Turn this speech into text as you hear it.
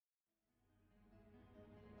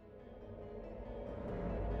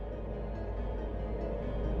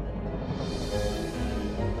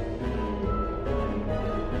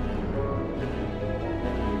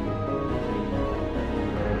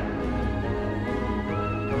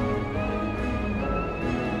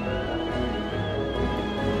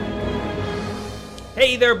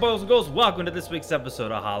Hey there, boys and girls. Welcome to this week's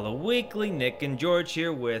episode of Hollow Weekly. Nick and George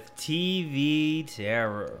here with TV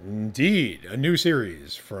Terror. Indeed, a new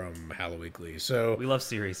series from Hollow Weekly. So We love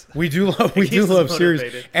series. we do love us series,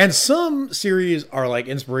 motivated. and some series are like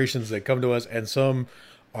inspirations that come to us, and some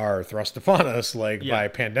are thrust upon us like by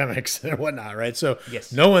pandemics and whatnot, right? So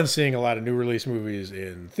Yes. no one's seeing a lot of new release movies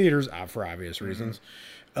in theaters for obvious reasons.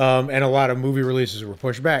 And a lot of movie releases were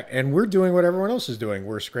pushed back, and we're doing what everyone else is doing.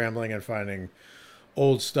 We're scrambling and finding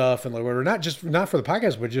old stuff and like whatever, not for the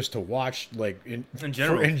podcast, but just to watch, like in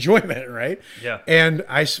general. for enjoyment, right? Yeah. And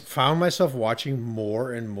I found myself watching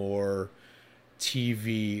more and more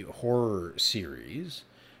TV horror series,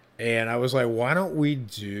 and I was like, why don't we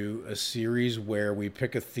do a series where we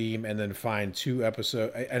pick a theme and then find an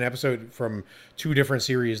episode from two different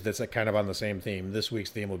series that's like kind of on the same theme. This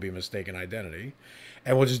week's theme will be Mistaken Identity,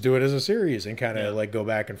 and we'll just do it as a series and kind of like go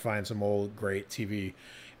back and find some old great TV.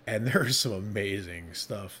 And there's some amazing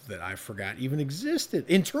stuff that I forgot even existed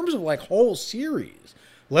in terms of like whole series,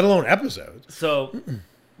 let alone episodes. So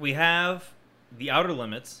we have The Outer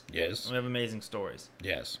Limits. Yes. We have Amazing Stories.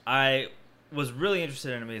 Yes. I was really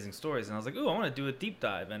interested in Amazing Stories, and I was like, ooh, I want to do a deep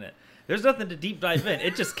dive in it. There's nothing to deep dive in.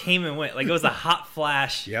 It just came and went. Like, it was a hot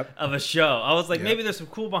flash of a show. I was like, maybe there's some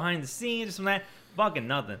cool behind the scenes or something like that. Fucking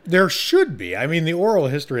nothing. There should be. I mean, the oral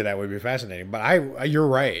history of that would be fascinating. But you're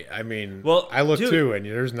right. I mean, Well, I looked dude, too, and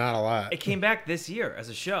there's not a lot. It came back this year as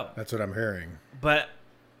a show. That's what I'm hearing. But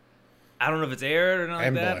I don't know if it's aired or not like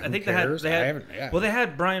And that. boy, I think who cares? they I had haven't- yeah. well, they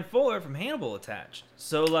had Brian Fuller from Hannibal attached.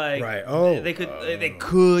 So like Right. Oh, they could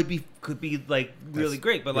be like really That's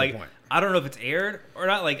great, but a good like point. I don't know if it's aired or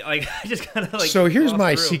not. Like I just kind of like So here's glossed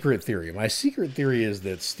my through. secret theory. My secret theory is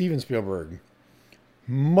that Steven Spielberg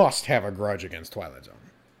must have a grudge against Twilight Zone.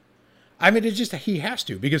 I mean, he has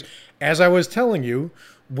to, because as I was telling you,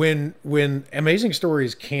 when Amazing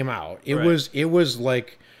Stories came out, it was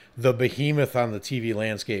like the behemoth on the TV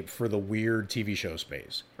landscape for the weird TV show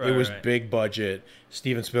space. It was big budget.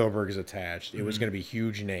 Steven Spielberg is attached. It was going to be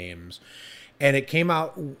huge names. And it came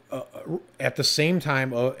out at the same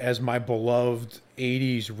time as my beloved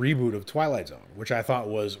 80s reboot of Twilight Zone, which I thought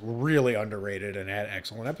was really underrated and had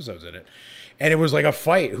excellent episodes in it. And it was like a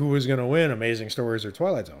fight who was going to win, Amazing Stories or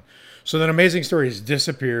Twilight Zone. So then Amazing Stories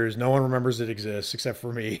disappears. No one remembers it exists except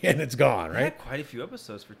for me, and it's gone, They right? had quite a few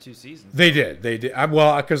episodes for 2 seasons. They did.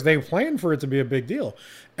 Well, because they planned for it to be a big deal.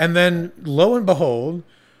 And then, lo and behold,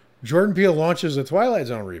 Jordan Peele launches a Twilight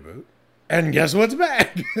Zone reboot. And guess what's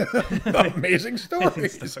back? Amazing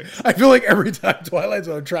Stories. I feel like every time Twilight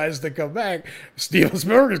Zone tries to come back, Steven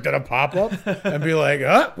Spielberg is going to pop up and be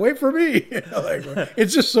like, wait for me. Like,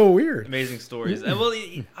 it's just so weird. Amazing Stories. And well,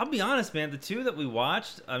 I'll be honest, man. The two that we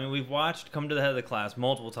watched, I mean, we've watched Come to the Head of the Class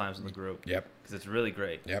multiple times in the group. Yep. Because it's really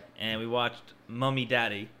great. Yep. And we watched Mummy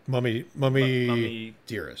Daddy. Mummy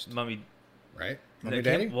Dearest. Mummy Right? That Mummy came-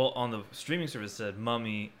 Daddy? well, on the streaming service it said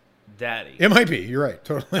Mummy Daddy. It might be. You're right.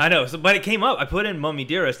 Totally. I know, but it came up. I put in Mummy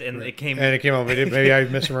Dearest, and it came. And it came up. Maybe I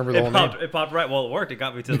misremembered the whole name. It popped right. Well, it worked. It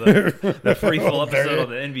got me to the free full episode on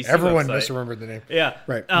the NBC Everyone website. misremembered the name. Yeah.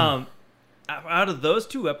 Right. Out of those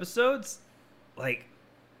 2 episodes, like,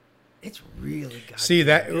 it's really got. See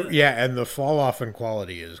that? Yeah, and the fall off in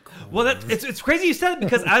quality is cool. Well, it's crazy you said it,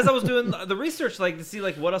 because as I was doing the research, like to see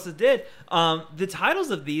like what else it did, the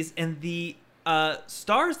titles of these and the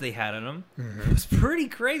stars they had in them was pretty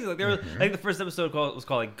crazy. Like there was like the first episode was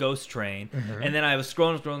called like Ghost Train, and then I was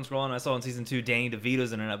scrolling, and I saw in season 2 Danny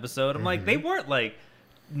DeVito's in an episode. I'm like, they weren't like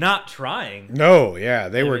not trying. No, yeah,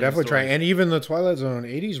 they were Amazing definitely trying. Stories. And even the Twilight Zone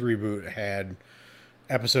 80s reboot had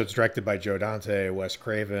episodes directed by Joe Dante, Wes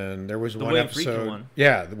Craven. There was one William episode. Friedkin one.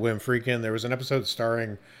 Yeah, the William Friedkin. There was an episode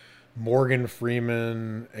starring Morgan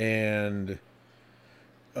Freeman and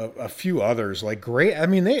a few others. Like great. I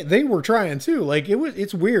mean, they were trying too. Like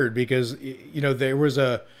it's weird because there was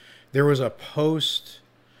a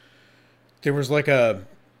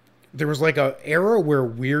era where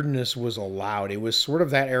weirdness was allowed. It was sort of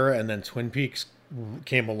that era, and then Twin Peaks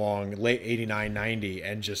came along late 89, 90,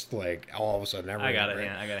 and just like all of a sudden everything.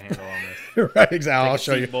 I got a handle on this. Right, exactly. I'll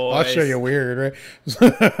show you. I'll show you weird, right?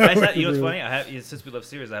 You know what's funny? Since we love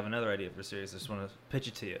series, I have another idea for a series. I just want to pitch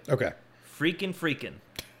it to you. Okay. Freakin',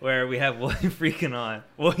 where we have William Freakin'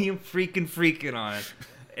 on,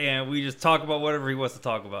 and we just talk about whatever he wants to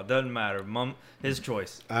talk about. Doesn't matter. His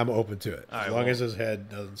choice. I'm open to it. As long as his head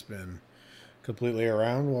doesn't spin completely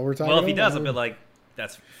around while we're talking. Well, if he does, I'll be like,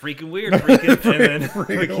 that's freaking weird, and then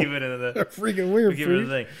we keep it into the freaking weird. we keep it into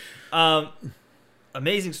the thing.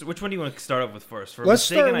 Amazing. So which one do you want to start off with first? For Let's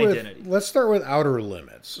Mistaken start with Identity. Outer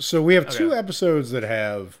Limits. So we have 2 episodes that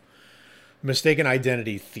have mistaken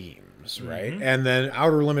identity themes, right? And then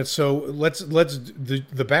Outer Limits. So let's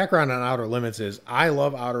the background on Outer Limits is I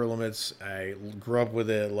love Outer Limits. I grew up with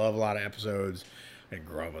it. Love a lot of episodes. I didn't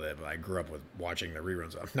grow up with it, but I grew up with watching the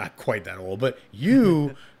reruns. I'm not quite that old, but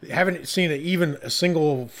you haven't seen even a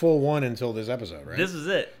single full one until this episode, right? This is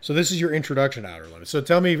it. So this is your introduction to Outer Limits. So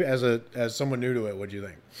tell me, as someone new to it, what do you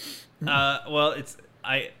think? Well,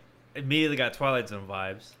 I immediately got Twilight Zone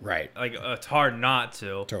vibes. Right. Like, it's hard not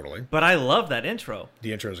to. Totally. But I love that intro.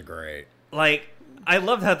 The intros are great. Like, I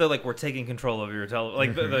loved how they're like, we're taking control of your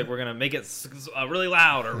television. Like, like, we're gonna make it really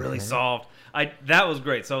loud or really soft. That was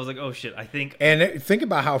great. So I was like, oh shit, I think. And think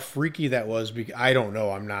about how freaky that was. Because I don't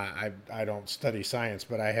know. I don't study science,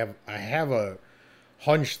 but I have a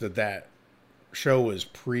hunch that show was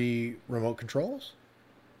pre-remote controls.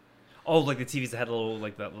 Oh, like the TVs that had a little,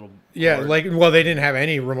 like that little. Yeah, board. like, well, they didn't have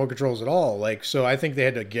any remote controls at all. Like, so I think they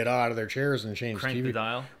had to get out of their chairs and change Crank TV. the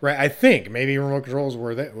dial. Right. I think maybe remote controls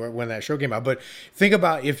were when that show came out. But think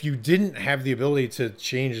about if you didn't have the ability to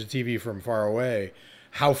change the TV from far away,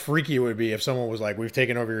 how freaky it would be if someone was like, we've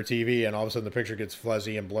taken over your TV, and all of a sudden the picture gets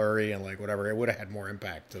fuzzy and blurry and like whatever. It would have had more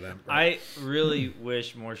impact to them. I really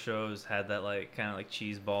wish more shows had that, like, kind of like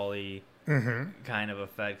cheese ball-y kind of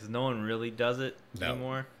effect, because no one really does it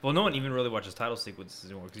anymore. Well, no one even really watches title sequences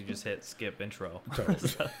anymore because you just hit skip intro.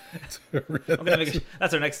 That's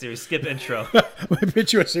our next series, skip intro. I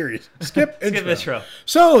pitch you a series. Skip intro. Intro.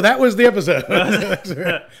 So that was the episode.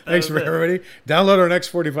 Thanks was everybody. Download our next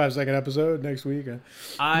 45-second episode next week.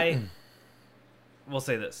 I will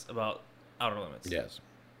say this about Outer Limits. Yes.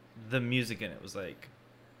 The music in it was like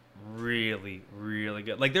really, really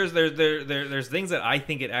good. Like there's things that I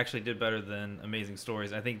think it actually did better than Amazing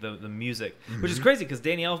Stories. I think the music, which is crazy because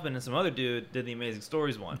Danny Elfman and some other dude did the Amazing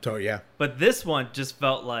Stories one. So yeah. But this one just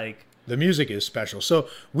felt like the music is special. So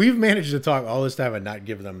we've managed to talk all this time and not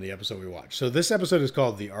give them the episode we watched. So this episode is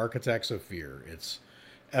called The Architects of Fear. It's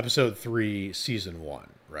episode 3, season 1,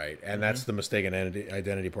 right? And that's the mistaken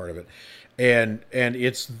identity part of it. And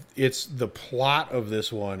it's the plot of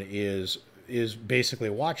this one is basically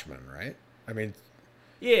Watchmen, right? I mean,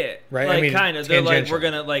 yeah, right. Like, I mean, kind of. They're like, we're tangentially.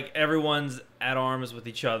 gonna, like, everyone's at arms with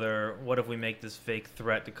each other. What if we make this fake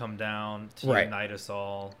threat to come down to Right. unite us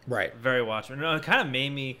all? Right. Very Watchmen. No, it kind of made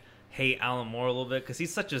me hate Alan Moore a little bit because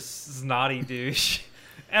he's such a snotty douche,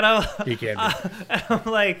 and He can be. and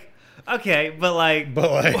I'm like, okay, but like,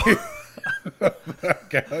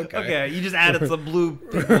 okay, you just added some blue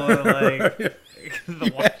people, like.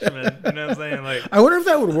 The Watchmen, you know what I'm saying? Like, I wonder if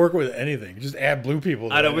that would work with anything. Just add blue people.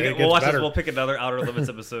 To I know it, we'll and it watch gets this. better. We'll pick another Outer Limits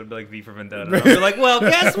episode, be like V for Vendetta. And I'll be like, well,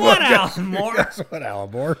 guess what, Alan Moore? Guess what, Alan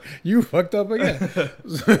Moore? You fucked up again.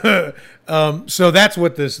 So that's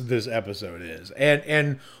what this episode is.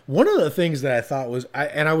 And one of the things that I thought was,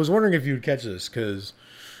 I was wondering if you'd catch this because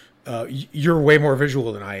you're way more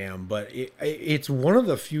visual than I am, but it's one of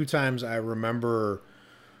the few times I remember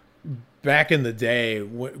back in the day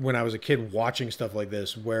when I was a kid watching stuff like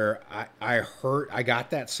this where I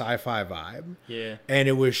got that sci-fi vibe. Yeah. And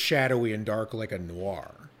it was shadowy and dark like a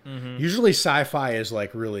noir. Usually sci-fi is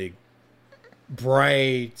like really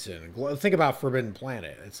bright and think about Forbidden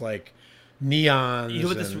Planet. It's like neons and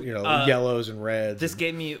yellows and reds. This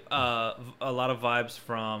gave me a lot of vibes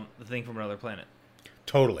from The Thing from Another Planet.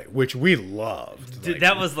 Totally, which we loved. Dude,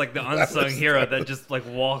 that was like the unsung hero that just like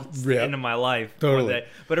walked into my life one day.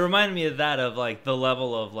 But it reminded me of that, of like the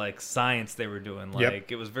level of like science they were doing.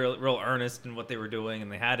 Like it was real earnest in what they were doing,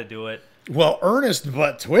 and they had to do it. Well, earnest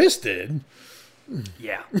but twisted.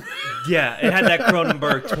 Yeah, yeah, it had that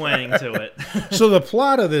Cronenberg twang to it. So the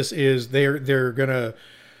plot of this is they're gonna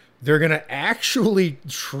actually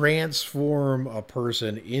transform a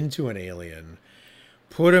person into an alien.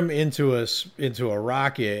 Put him into a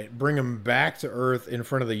rocket, bring him back to Earth in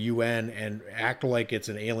front of the UN, and act like it's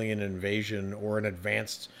an alien invasion or an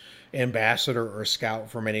advanced ambassador or scout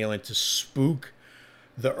from an alien to spook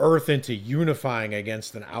the Earth into unifying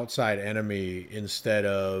against an outside enemy instead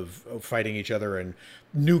of fighting each other and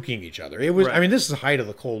nuking each other. It was, I mean, this is the height of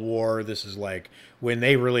the Cold War. This is like when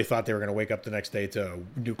they really thought they were going to wake up the next day to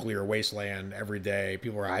a nuclear wasteland every day.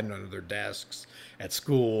 People were hiding under their desks at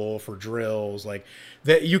school for drills. Like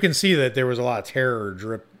that, you can see that there was a lot of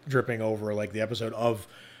terror dripping over like the episode of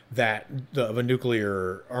of a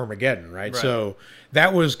nuclear Armageddon, right? So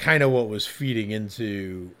that was kind of what was feeding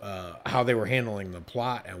into how they were handling the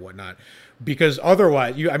plot and whatnot. Because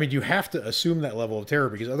otherwise, you have to assume that level of terror,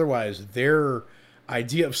 because otherwise their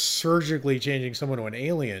idea of surgically changing someone to an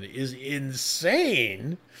alien is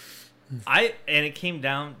insane. And it came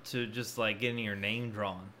down to just like getting your name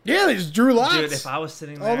drawn. Yeah, they just drew lots. Dude, if I was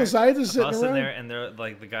sitting there, all the scientists if I was sitting sitting around. there and they're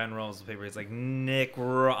like the guy unrolls the paper, he's like, Nick,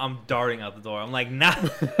 I'm darting out the door. I'm like, not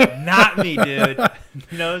me, dude.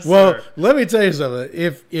 No, sir. Well, let me tell you something.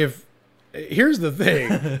 If here's the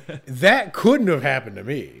thing, that couldn't have happened to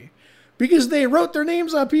me. Because they wrote their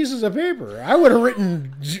names on pieces of paper. I would have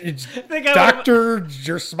written Dr.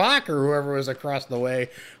 Spock or whoever was across the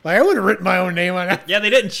way. Like, I would have written my own name on it. Yeah,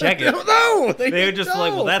 they didn't check it. No, they were just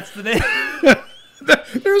like, well, that's the name.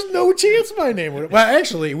 There's no chance my name would have. Well,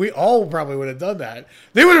 actually, we all probably would have done that.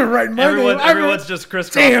 They would have written my name. Everyone's just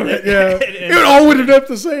crisscrossing. Damn it, yeah. It all would have been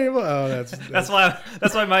the same. Oh, that's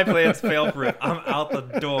why my plan's fail proof. I'm out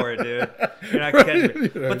the door, dude. You're not catching me.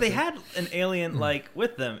 But they had an alien like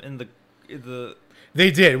with them in the They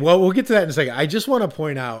did. Well, we'll get to that in a second. I just want to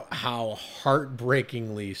point out how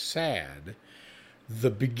heartbreakingly sad the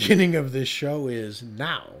beginning of this show is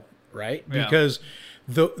now, right? Yeah. Because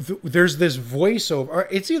there's this voiceover. Or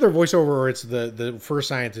it's either voiceover or it's the first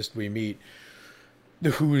scientist we meet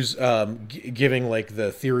who's giving like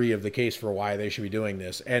the theory of the case for why they should be doing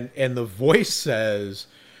this, and the voice says,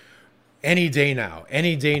 any day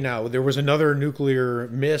now, there was another nuclear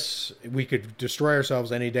miss. We could destroy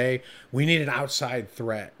ourselves any day. We need an outside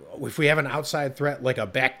threat. If we have an outside threat, like a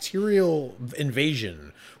bacterial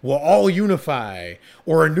invasion, we'll all unify,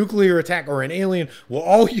 or a nuclear attack, or an alien, we'll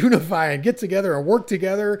all unify and get together and work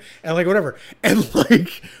together and like whatever. And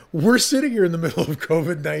like, we're sitting here in the middle of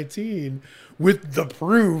COVID-19 with the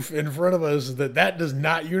proof in front of us that does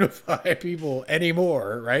not unify people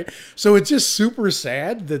anymore, right? So it's just super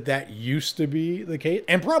sad that used to be the case,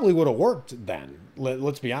 and probably would have worked then.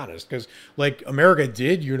 Let's be honest, because like America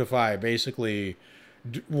did unify basically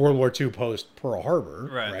World War II post Pearl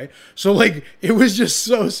Harbor, right? So like it was just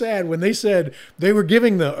so sad when they said they were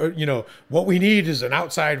giving the what we need is an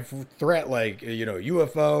outside threat like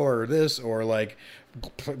UFO or this or like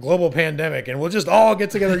global pandemic, and we'll just all get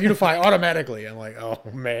together, unify automatically. I'm like, oh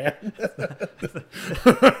man,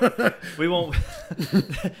 we won't.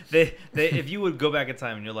 they if you would go back in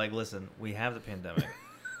time and you're like, listen, we have the pandemic,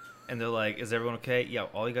 and they're like, is everyone okay? Yeah,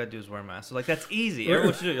 all you gotta do is wear a mask. So like, that's easy.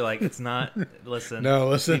 Everyone should do it. You're like, it's not. Listen,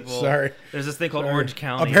 people, sorry. There's this thing called Orange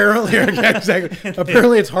County. Apparently, exactly.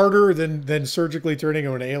 Apparently, it's harder than surgically turning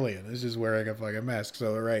into an alien. It's just wearing a fucking mask.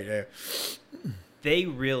 So right, yeah. They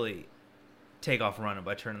really take off running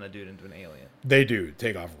by turning the dude into an alien. They do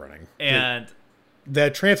take off running, and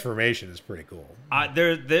that transformation is pretty cool.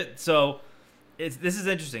 So this is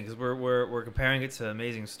interesting because we're comparing it to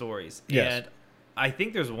Amazing Stories, yes. And I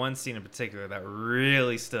think there's one scene in particular that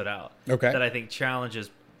really stood out. Okay, that I think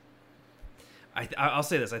challenges. I'll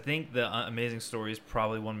say this: I think the Amazing Stories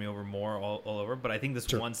probably won me over more all over, but I think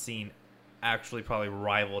this one scene actually probably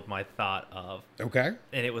rivaled my thought of. Okay,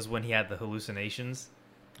 and it was when he had the hallucinations.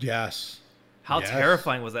 Yes. How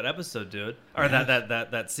terrifying was that episode, dude? Or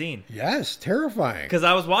that scene? Yes, terrifying. Because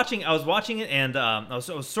I was watching it, and I was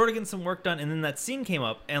sort of getting some work done, and then that scene came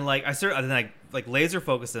up, and like I laser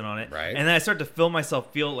focused in on it, right? And then I started to feel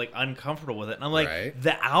myself feel like uncomfortable with it, and I'm like,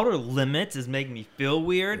 the outer limits is making me feel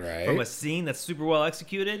weird from a scene that's super well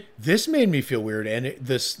executed. This made me feel weird, and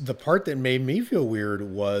the part that made me feel weird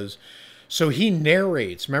was. So he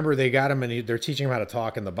narrates. Remember, they got him, and they're teaching him how to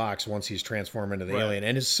talk in the box once he's transformed into the alien.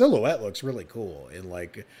 And his silhouette looks really cool in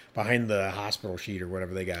like behind the hospital sheet or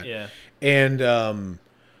whatever they got. Yeah. And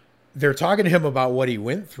they're talking to him about what he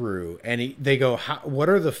went through, and they go, "What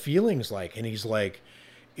are the feelings like?" And he's like,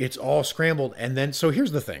 "It's all scrambled." And then, so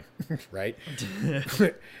here's the thing, right?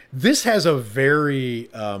 This has a very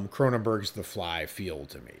Cronenberg's The Fly feel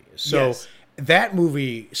to me. So. Yes. That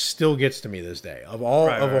movie still gets to me this day. Of all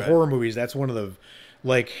horror movies, that's one of the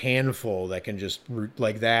like handful that can just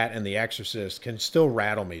like that, and The Exorcist can still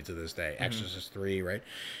rattle me to this day. Mm-hmm. Exorcist 3, right?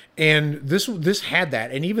 And this had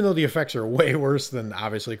that, and even though the effects are way worse than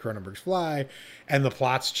obviously Cronenberg's Fly, and the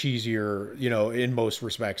plot's cheesier, in most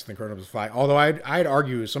respects than Cronenberg's Fly. Although I'd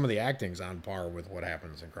argue some of the acting's on par with what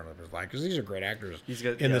happens in Cronenberg's Fly, because these are great actors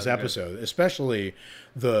in this episode, especially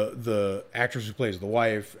the actress who plays the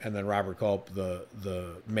wife, and then Robert Culp,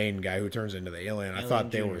 the main guy who turns into the alien. I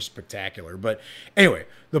thought they were spectacular. But anyway,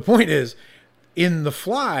 the point is, in The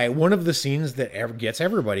Fly, one of the scenes that gets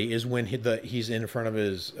everybody is when he's in front of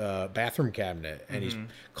his bathroom cabinet, and he's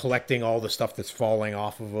collecting all the stuff that's falling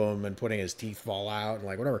off of him and putting his teeth fall out and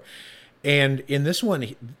like whatever. And in this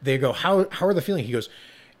one, they go, how are the feelings? He goes,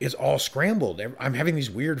 it's all scrambled. I'm having these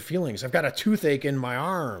weird feelings. I've got a toothache in my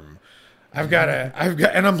arm. And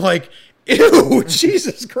I'm like, Ew,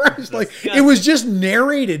 Jesus Christ. Like, Disgusting. it was just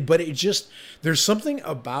narrated, but there's something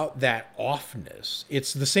about that offness.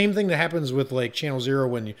 It's the same thing that happens with, like, Channel Zero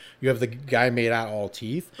when you have the guy made out all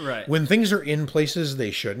teeth. Right. When things are in places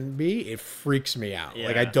they shouldn't be, it freaks me out. Yeah.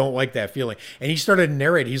 Like, I don't like that feeling. And he started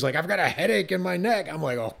narrating. He's like, I've got a headache in my neck. I'm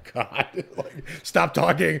like, oh, God. Like, stop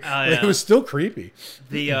talking. Like, it was still creepy.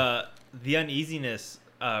 The uneasiness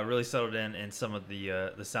really settled in some of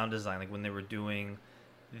the sound design. Like, when they were doing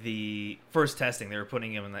the first testing, they were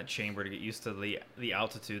putting him in that chamber to get used to the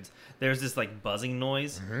altitudes. There's this like buzzing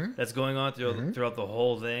noise that's going on throughout the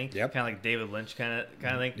whole thing. Yep. Kind of like David Lynch kind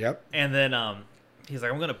of thing. Yep. And then he's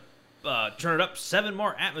like, I'm gonna turn it up 7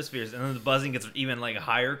 more atmospheres, and then the buzzing gets even like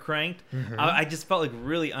higher cranked. I just felt like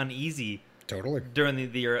really uneasy Totally.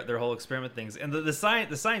 during their whole experiment things, and the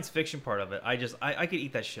science fiction part of it. I could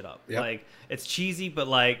eat that shit up. Yep. Like, it's cheesy, but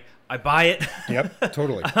like I buy it. Yep,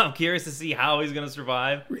 totally. I'm curious to see how he's gonna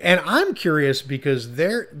survive. And I'm curious because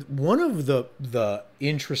one of the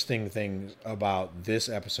interesting things about this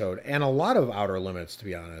episode, and a lot of Outer Limits, to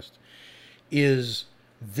be honest, is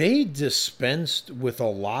they dispensed with a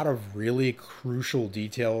lot of really crucial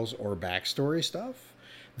details or backstory stuff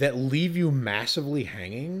that leave you massively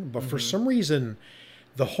hanging. But for some reason,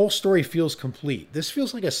 the whole story feels complete. This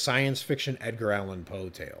feels like a science fiction Edgar Allan Poe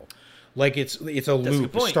tale. Like it's a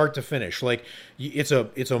loop, point. start to finish. Like it's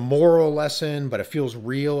a moral lesson, but it feels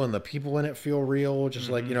real, and the people in it feel real. Just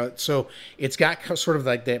like, you know, so it's got sort of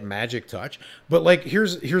like that magic touch. But like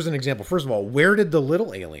here's an example. First of all, where did the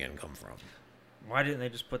little alien come from? Why didn't they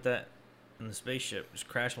just put that in the spaceship? Just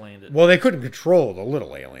crash landed. Well, they couldn't control the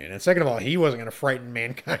little alien, and second of all, he wasn't going to frighten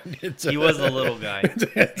mankind. He was a little guy. He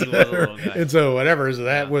was a little guy. And so whatever, so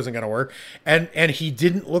that wasn't going to work. And he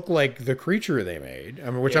didn't look like the creature they made. I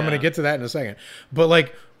mean, which I'm going to get to that in a second. But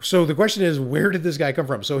like, so the question is, where did this guy come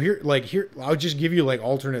from? So here, I'll just give you like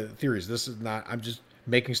alternate theories. This is not. I'm just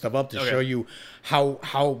making stuff up to show you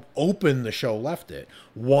how open the show left it.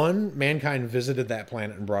 One, mankind visited that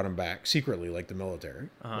planet and brought him back secretly, like the military,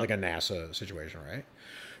 like a NASA situation, right?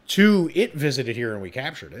 Two, it visited here and we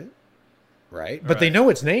captured it, right? But they know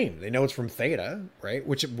its name. They know it's from Theta, right?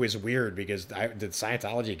 Which was weird because did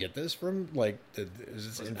Scientology get this from like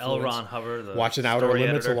is this L. Ron Hubbard, the watching Outer story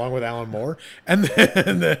Limits editor. along with Alan Moore, and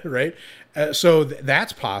then right? So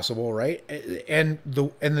that's possible, right? And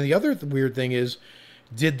the other weird thing is,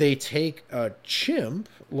 did they take a chimp,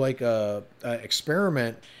 like a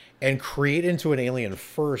experiment, and create into an alien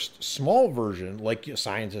first, small version, like a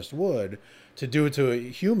scientist would, to do it to a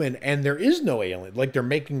human, and there is no alien, like they're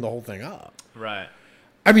making the whole thing up? Right.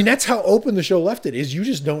 I mean, that's how open the show left it, is you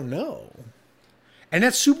just don't know. And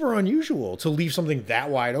that's super unusual to leave something that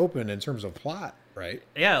wide open in terms of plot, right?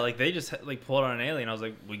 Yeah, like they just like pulled on an alien. I was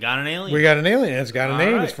like, we got an alien. We got an alien. It's got a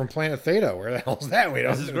name. right. It's from Planet Theta. Where the hell's that? We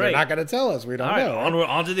don't. This is They're great. not going to tell us. We don't All right, know.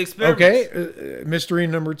 on to the experiment. Okay, mystery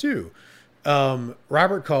number 2.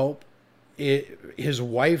 Robert Culp, his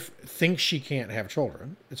wife thinks she can't have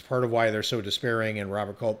children. It's part of why they're so despairing, and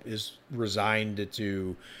Robert Culp is resigned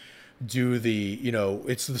to do the,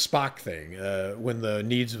 it's the Spock thing. When the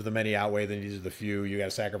needs of the many outweigh the needs of the few, you got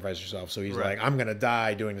to sacrifice yourself. So he's like, I'm going to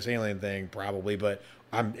die doing this alien thing, probably, but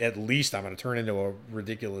I'm going to turn into a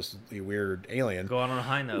ridiculously weird alien. Go out on a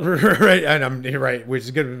high note. Right, and I'm right, which is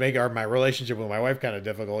going to make my relationship with my wife kind of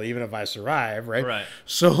difficult, even if I survive, right? Right.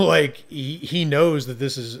 So like he knows that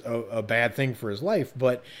this is a bad thing for his life,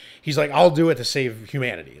 but he's like, I'll do it to save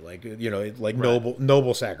humanity, like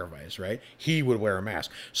noble sacrifice, right? He would wear a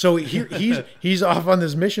mask, so he's off on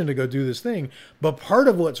this mission to go do this thing. But part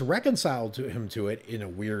of what's reconciled to him to it in a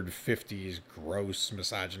weird 50s gross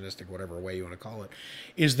misogynistic whatever way you want to call it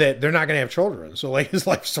is that they're not going to have children. So like his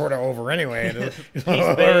life's sort of over anyway. And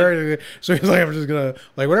so he's like, I'm just going to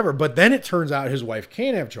like whatever. But then it turns out his wife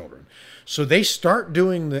can have children. So they start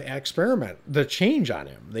doing the experiment, the change on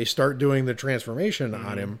him. They start doing the transformation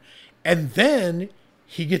on him. And then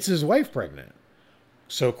he gets his wife pregnant.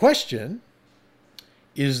 So question,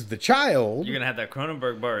 is the child... You're going to have that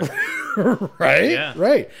Cronenberg birth. Right? Yeah.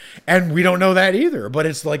 Right. And we don't know that either. But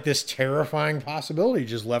it's like this terrifying possibility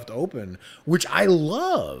just left open, which I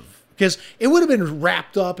love. Because it would have been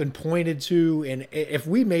wrapped up and pointed to. And if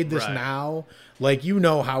we made this now, like,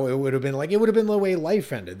 how it would have been. Like, it would have been the way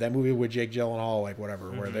Life ended. That movie with Jake Gyllenhaal, like, whatever.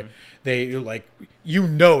 Where they like,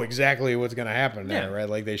 exactly what's going to happen there, right?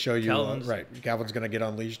 Like, they show you, Calvin's going to get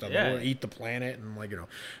unleashed on the world, eat the planet, and like,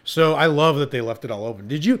 So I love that they left it all open.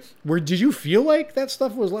 Did you feel like that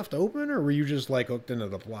stuff was left open, or were you just like hooked into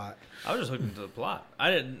the plot? I was just hooked into the plot. I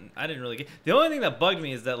didn't really get... The only thing that bugged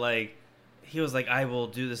me is that, like, he was like, I will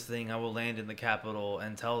do this thing. I will land in the capital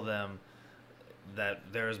and tell them that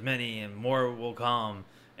there's many and more will come.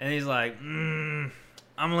 And he's like, I'm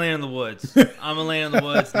gonna land in the woods. I'm gonna land in the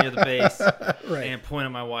woods near the base and point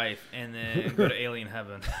at my wife and then go to alien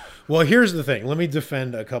heaven. Well, here's the thing. Let me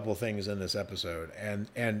defend a couple things in this episode, and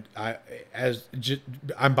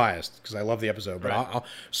I'm biased because I love the episode. But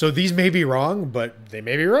so these may be wrong, but they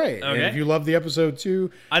may be right. Okay. And if you love the episode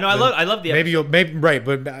too, I know I love the episode. Maybe right,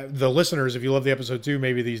 but the listeners, if you love the episode too,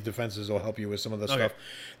 maybe these defenses will help you with some of the stuff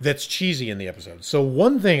that's cheesy in the episode. So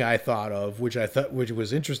one thing I thought of, which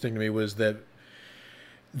was interesting to me, was that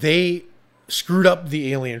they screwed up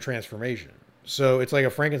the alien transformation. So it's like a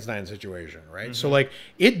Frankenstein situation, right? Mm-hmm. So like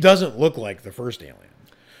it doesn't look like the first alien.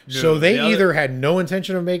 No, so they either had no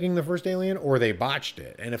intention of making the first alien or they botched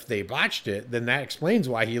it. And if they botched it, then that explains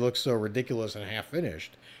why he looks so ridiculous and half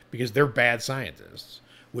finished, because they're bad scientists,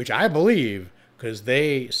 which I believe because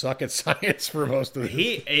they suck at science for most of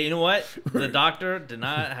it. You know what? The doctor did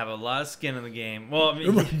not have a lot of skin in the game. Well, I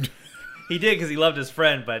mean, he did because he loved his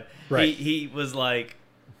friend, but he was like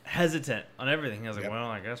hesitant on everything. He was like, well,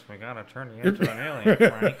 I guess we gotta turn you into an alien,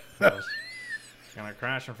 Frank. Gonna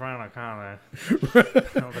crash in front of kind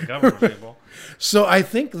of the government people. So I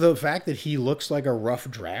think the fact that he looks like a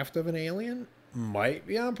rough draft of an alien might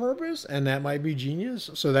be on purpose, and that might be genius.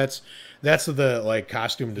 So that's the like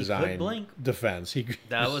costume design defense.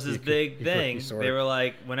 That was his big thing. They were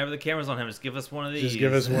like, whenever the camera's on him, just give us one of these. Just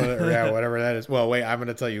give us one, whatever that is. Well, wait, I'm going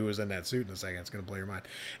to tell you who was in that suit in a second. It's going to blow your mind.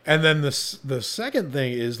 And then the second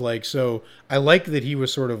thing is like, so I like that he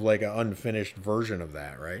was sort of like an unfinished version of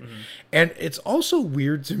that, right? Mm-hmm. And it's also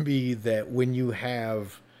weird to me that when you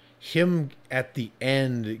have him at the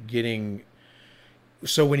end getting.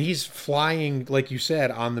 So when he's flying, like you said,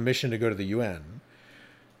 on the mission to go to the UN,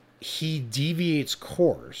 he deviates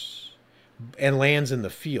course and lands in the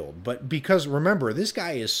field. But because, remember, this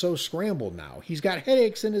guy is so scrambled now. He's got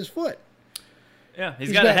headaches in his foot. Yeah,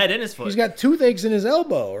 he's got a head in his foot. He's got toothaches in his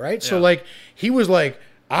elbow, right? Yeah. So, like, he was like,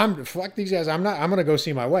 fuck these guys. I'm going to go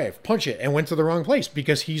see my wife. Punch it. And went to the wrong place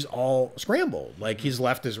because he's all scrambled. Like, his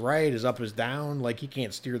left is right, his up is down. Like, he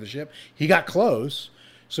can't steer the ship. He got close.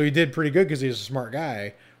 So he did pretty good because he's a smart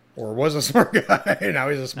guy, or was a smart guy. Now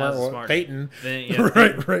he's a smart one. Peyton.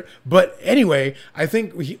 Right. But anyway, I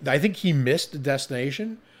think he missed the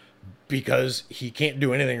destination because he can't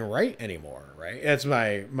do anything right anymore. Right. That's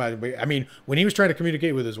my. I mean, when he was trying to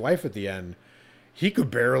communicate with his wife at the end, he could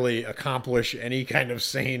barely accomplish any kind of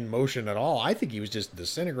sane motion at all. I think he was just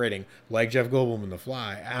disintegrating like Jeff Goldblum in The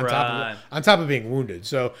Fly on top of being wounded.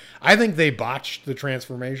 So I think they botched the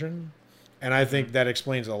transformation. And I think that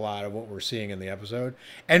explains a lot of what we're seeing in the episode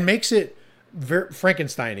and makes it very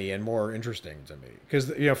Frankenstein-y and more interesting to me.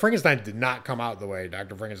 Because, Frankenstein did not come out the way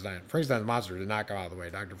Frankenstein's monster did not come out the way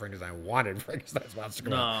Dr. Frankenstein wanted Frankenstein's monster to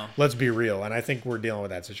come out. Let's be real. And I think we're dealing with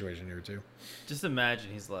that situation here, too. Just imagine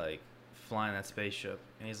he's, like, flying that spaceship.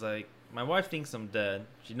 And he's like, my wife thinks I'm dead.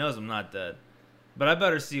 She knows I'm not dead. But I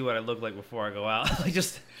better see what I look like before I go out. Like,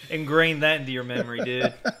 just ingrain that into your memory,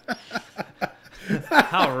 dude.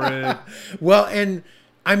 How rude. Well, and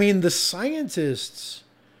I mean, the scientists,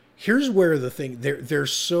 here's where the thing, they're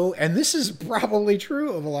so, and this is probably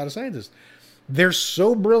true of a lot of scientists, they're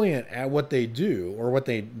so brilliant at what they do or what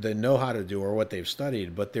they know how to do or what they've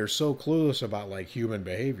studied, but they're so clueless about like human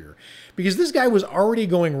behavior because this guy was already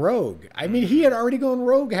going rogue. I mean, he had already gone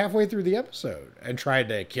rogue halfway through the episode and tried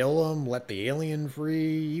to kill him, let the alien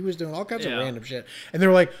free. He was doing all kinds of random shit. And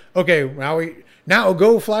they're like, okay, now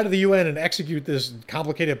go fly to the UN and execute this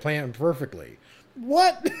complicated plan perfectly.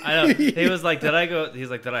 What? I know. He was like, did I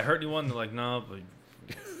hurt anyone? They're like, no, but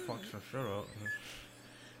fuck, shut up.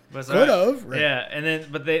 Could have, right? Yeah, and then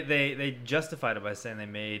but they justified it by saying they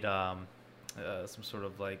made some sort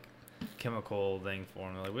of like chemical thing for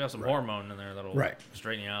him. They're like, we have some hormone in there that'll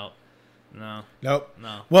straighten you out. No. Nope.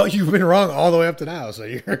 No. Well, you've been wrong all the way up to now, so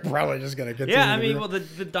you're probably just gonna continue. Yeah, I mean, well, the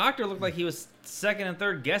doctor looked like he was second and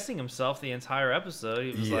third guessing himself the entire episode.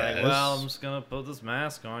 He was like, well, I'm just gonna put this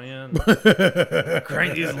mask on you and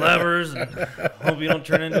crank these levers and hope you don't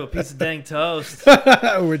turn into a piece of dang toast.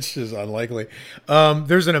 Which is unlikely.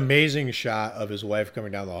 There's an amazing shot of his wife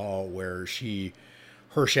coming down the hall where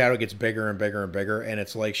her shadow gets bigger and bigger and bigger, and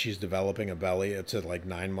it's like she's developing a belly to like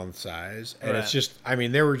 9-month size. And it's just, I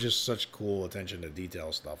mean, there were just such cool attention to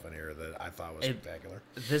detail stuff in here that I thought was spectacular.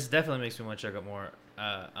 This definitely makes me want to check out more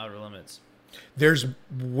Outer Limits. There's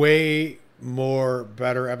way more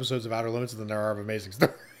better episodes of Outer Limits than there are of Amazing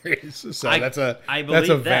Stories. So that's a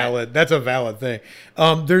valid thing.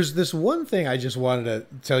 There's this one thing I just wanted to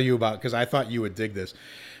tell you about because I thought you would dig this.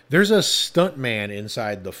 There's a stuntman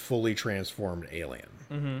inside the fully transformed alien,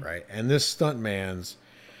 right? And this stuntman's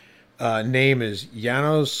name is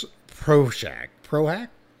Janos Prohask.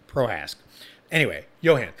 Anyway,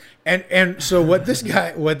 Johan. And so what this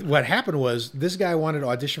guy what happened was this guy wanted to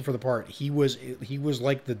audition for the part. He was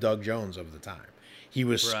like the Doug Jones of the time. He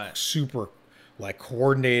was Right. super like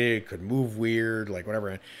coordinated, could move weird, like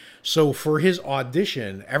whatever. So for his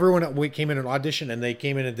audition, everyone came in an audition and they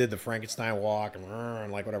came in and did the Frankenstein walk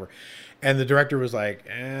and like whatever. And the director was like,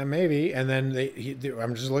 maybe. And then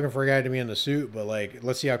I'm just looking for a guy to be in the suit, but like,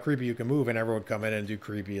 let's see how creepy you can move. And everyone would come in and do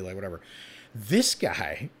creepy, like whatever. This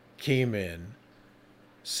guy came in,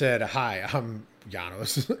 said, "Hi, I'm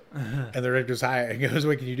Janos." And the director's, "Hi." And he goes,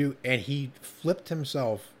 "What can you do?" And he flipped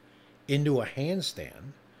himself into a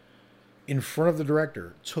handstand in front of the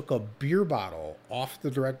director, took a beer bottle off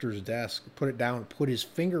the director's desk, put it down, put his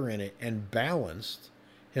finger in it, and balanced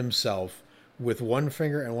himself with one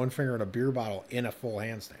finger and a beer bottle in a full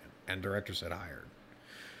handstand. And director said hired.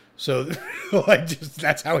 So, like, just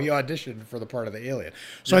that's how he auditioned for the part of the alien.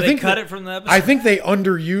 So Did I think they cut it from the episode? I think they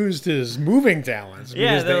underused his moving talents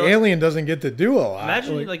because the alien doesn't get to do a lot.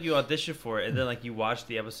 Imagine like you audition for it and then like you watch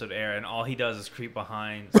the episode air and all he does is creep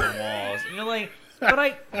behind some walls. And you're like, but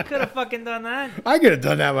I could have fucking done that. I could have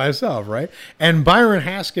done that myself, right? And Byron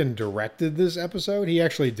Haskin directed this episode. He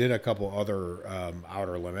actually did a couple other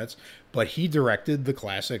Outer Limits, but he directed the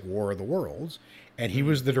classic War of the Worlds, and he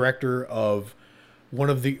was the director of one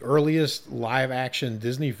of the earliest live-action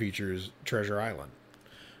Disney features, Treasure Island.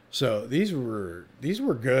 So these were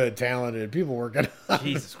good, talented people working on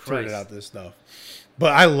Jesus turning Christ. out this stuff.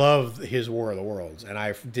 But I love his War of the Worlds, and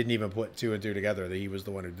I didn't even put two and two together that he was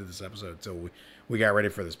the one who did this episode until we got ready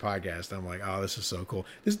for this podcast. I'm like, oh, this is so cool.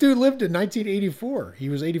 This dude lived in 1984. He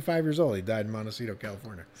was 85 years old. He died in Montecito,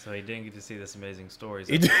 California. So he didn't get to see this amazing stories.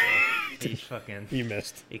 He did. He fucking He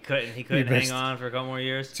missed. he couldn't hang missed. on for a couple more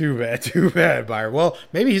years Too bad, Byron. Well,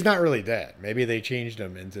 maybe he's not really dead. Maybe they changed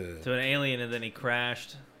him into... to an alien and then he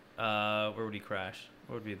crashed. Where would he crash?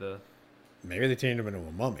 What would be the? Maybe they changed him into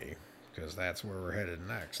a mummy, because that's where we're headed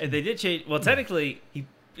next. And they did change. Well, technically he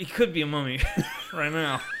could be a mummy right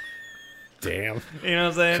now. Damn. You know what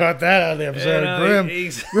I'm saying? Cut that out of the episode You know, of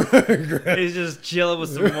Grim. he's just chilling with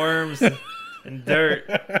some worms and dirt.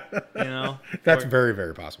 You know, That's Poor- very,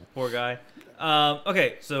 very possible. poor guy.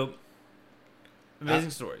 Okay, so amazing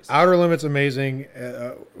stories. Outer Limits, amazing.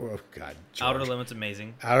 Oh, God. George. Outer Limits,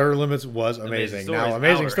 amazing. Outer Limits was amazing. Now,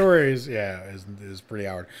 Amazing Outer. Stories, yeah, is pretty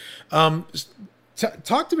outer.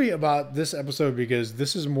 Talk to me about this episode, because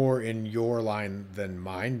this is more in your line than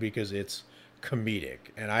mine, because it's comedic,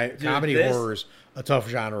 and comedy this- horror's a tough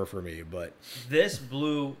genre for me, but This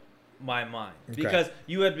blew my mind because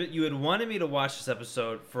you had wanted me to watch this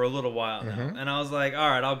episode for a little while now, and I was like, all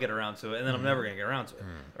right, I'll get around to it, and then I'm never gonna get around to it,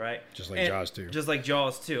 right? Just like And Jaws 2. Just like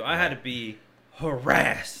Jaws 2. I had to be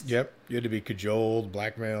harassed. Yep, you had to be cajoled,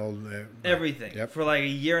 blackmailed, Everything Yep. for like a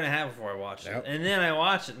year and a half before I watched Yep. it, and then I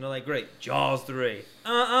watched it, and they're like, "Great, Jaws 3."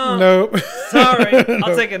 Nope. Sorry, I'll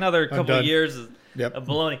Nope. take another couple done. years of Yep.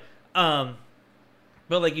 baloney.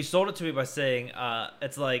 But like you sold it to me by saying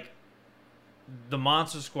it's like the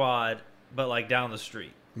Monster Squad, but like down the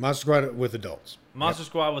street. Monster Squad with adults. Monster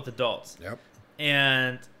Squad with adults, Yep.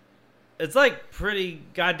 and it's like pretty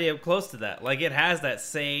goddamn close to that. Like it has that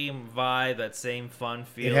same vibe, that same fun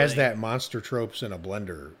feeling. It has that monster tropes in a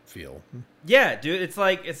blender feel. Yeah, dude. It's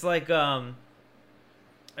like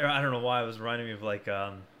I don't know why it was reminding me of like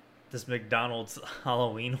this McDonald's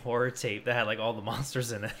Halloween horror tape that had like all the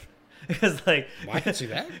monsters in it. Because like Well, I can see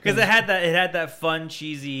that. because it had that fun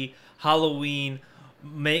cheesy Halloween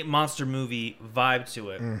monster movie vibe to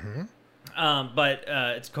it. Mm-hmm. But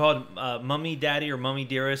it's called Mummy Daddy or Mummy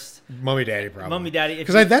Dearest. Mummy Daddy, probably. Mummy Daddy. if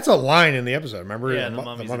Because you- that's a line in the episode. Remember? yeah, the the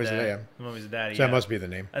Mummy's Mummy's a a daddy. yeah. The Mummy's a daddy. So yeah. that must be the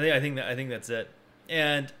name. I think that's it.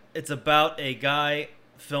 And it's about a guy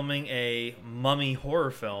filming a mummy horror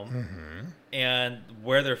film, Mm-hmm. and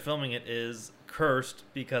where they're filming it is cursed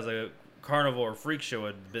because a carnival or freak show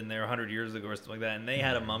had been there 100 years ago or something like that, and they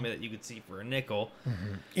had a mummy that you could see for a nickel.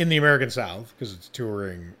 In the American South, because it's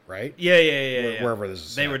touring, right? Yeah. Wherever this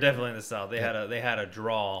is They set. were definitely in the South. They had a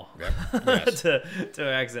draw Yep. Yes. to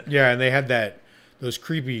accent. Yeah, and they had those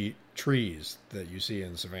creepy trees that you see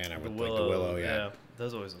in Savannah with Willow, like the willow. Yeah.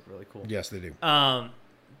 those always look really cool. Yes, they do.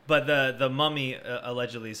 But the mummy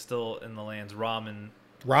allegedly is still in the lands. Ra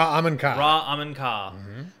Amin Ka. Ra Amin Ka,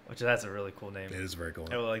 which that's a really cool name. It is very cool.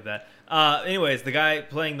 I really like that. Anyways, the guy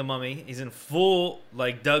playing the mummy, he's in full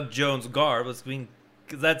like Doug Jones garb.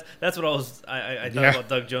 Because that's what I thought Yeah. about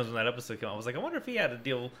Doug Jones when that episode came out. I was like, I wonder if he had to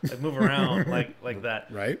deal move around like that.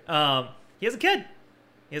 Right? He has a kid.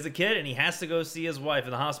 He has a kid, and he has to go see his wife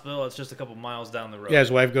in the hospital. It's just a couple miles down the road. Yeah,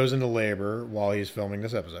 his wife goes into labor while he's filming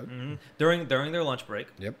this episode. During their lunch break.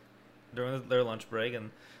 Yep. during their lunch break,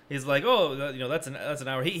 and he's like, "Oh, that's an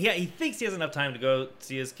hour." He thinks he has enough time to go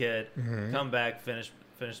see his kid, come back, finish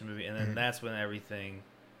the movie, and then that's when everything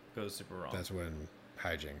goes super wrong. That's when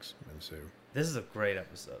hijinks ensue. This is a great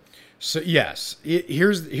episode. So yes,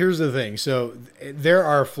 here's the thing. So there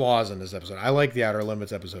are flaws in this episode. I like the Outer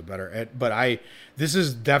Limits episode better, but this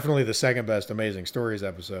is definitely the second best Amazing Stories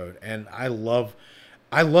episode, and I love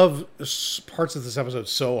parts of this episode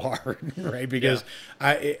so hard, right? Because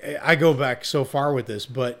I go back so far with this,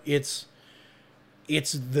 but it's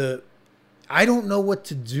I don't know what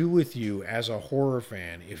to do with you as a horror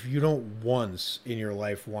fan if you don't once in your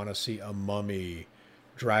life want to see a mummy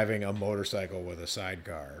driving a motorcycle with a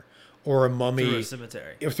sidecar, or a mummy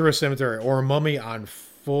through a cemetery, or a mummy on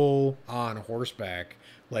full on horseback,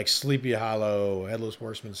 like Sleepy Hollow, Headless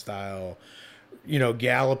Horseman style,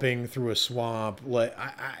 galloping through a swamp. Like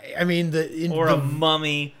I mean, a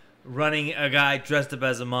mummy running, a guy dressed up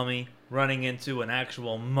as a mummy running into an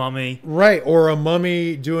actual mummy, right? Or a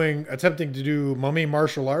mummy attempting to do mummy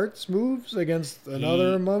martial arts moves against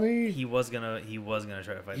another mummy. He was gonna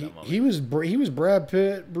try to fight that mummy. He was Brad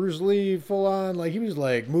Pitt, Bruce Lee, full on. Like he was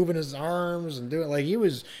like moving his arms and doing like he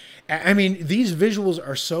was. I mean, these visuals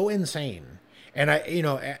are so insane, and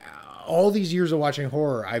all these years of watching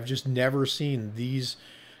horror, I've just never seen these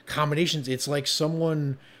combinations. It's like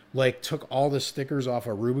someone took all the stickers off a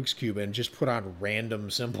Rubik's Cube and just put on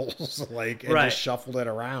random symbols, and just shuffled it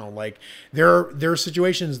around. Like there are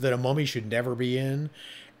situations that a mummy should never be in,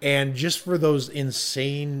 and just for those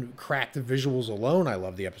insane cracked visuals alone, I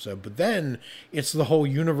love the episode. But then it's the whole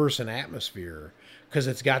universe and atmosphere, because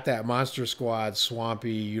it's got that Monster Squad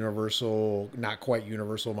swampy Universal, not quite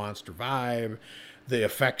Universal monster vibe. The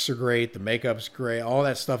effects are great. The makeup's great. All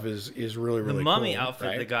that stuff is really, really cool. The mummy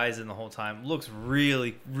outfit the guy's in the whole time looks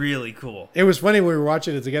really, really cool. It was funny when we were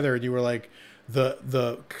watching it together, and you were like,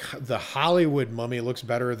 the Hollywood mummy looks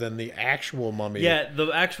better than the actual mummy. Yeah,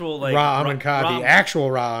 the actual Ra Amenka, the actual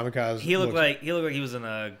Ra Amenka. He looked like he was in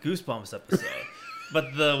a Goosebumps episode.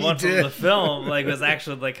 But the one from the film was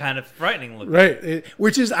actually kind of frightening looking. Right.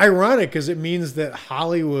 Which is ironic, because it means that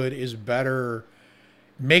Hollywood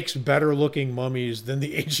makes better looking mummies than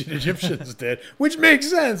the ancient Egyptians did, which makes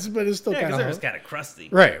sense, but it's still kind of... they're just kind of crusty.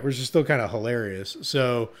 Right, which is still kind of hilarious.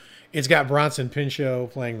 So it's got Bronson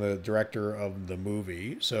Pinchot playing the director of the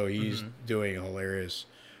movie, so he's doing hilarious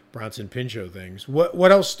Bronson Pinchot things.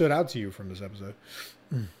 What else stood out to you from this episode?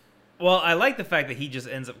 Well, I like the fact that he just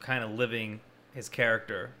ends up kind of living his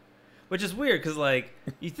character, which is weird, because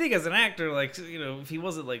you think as an actor, if he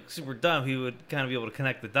wasn't super dumb, he would kind of be able to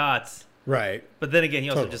connect the dots. Right. But then again,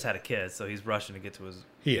 he also just had a kid, so he's rushing to get to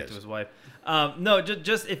his wife. No,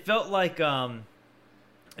 just it felt like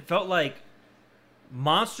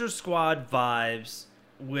Monster Squad vibes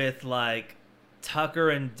with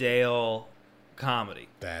Tucker and Dale comedy.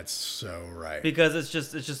 That's so right. Because it's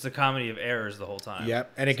just a comedy of errors the whole time.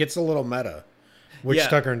 Yep, and it gets a little meta. Which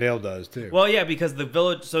Tucker and Dale does, too. Well, yeah, because the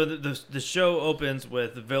village... So the show opens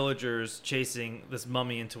with the villagers chasing this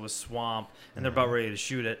mummy into a swamp, and they're about ready to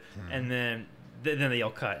shoot it, and then they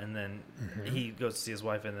all cut, and then he goes to see his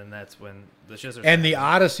wife, and then that's when the shits are... And the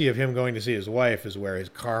odyssey of him going to see his wife is where his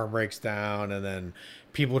car breaks down, and then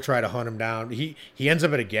people try to hunt him down. He ends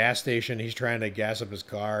up at a gas station. He's trying to gas up his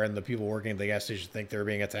car, and the people working at the gas station think they're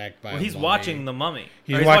being attacked by a he's mummy. Watching the mummy.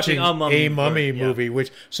 He's watching a mummy movie,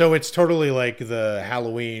 which... So it's totally like the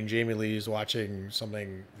Halloween, Jamie Lee's watching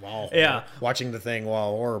something watching the thing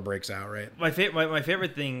while horror breaks out, right? My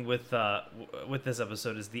favorite thing with this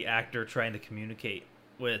episode is the actor trying to communicate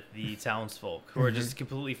with the townsfolk who are just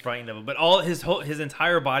completely frightened of him, but all his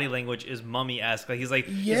entire body language is mummy-esque. He's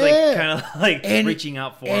kind of reaching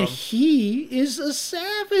out for him. And he is a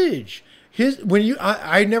savage.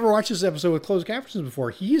 I never watched this episode with closed captions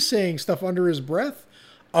before. He is saying stuff under his breath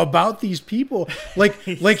about these people,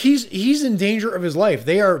 he's in danger of his life.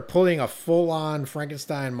 They are putting a full-on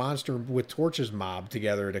Frankenstein monster with torches mob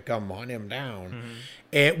together to come hunt him down,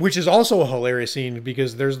 and which is also a hilarious scene,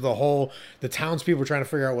 because there's the townspeople trying to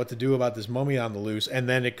figure out what to do about this mummy on the loose, and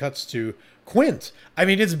then it cuts to Quint. I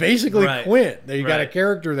mean, it's basically Quint. You got a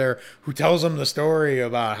character there who tells them the story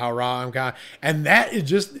about how Ra Amenka, and that is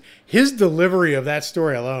just his delivery of that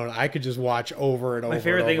story alone. I could just watch over and over. My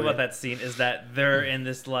favorite thing about that scene is that they're in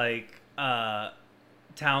this town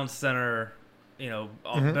center,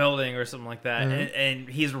 building or something like that, and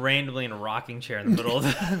he's randomly in a rocking chair in the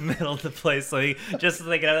middle of the place. So he just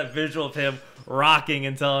got that visual of him rocking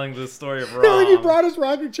and telling the story of Ra. He brought his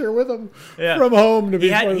rocking chair with him from home to be.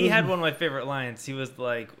 He had one of my favorite lines. He was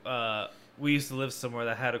like, "We used to live somewhere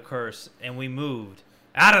that had a curse, and we moved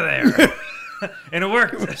out of there." And it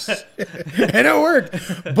worked. And it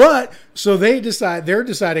worked. But so they're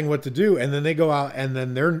deciding what to do, and then they go out, and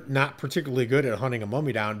then they're not particularly good at hunting a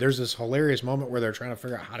mummy down. There's this hilarious moment where they're trying to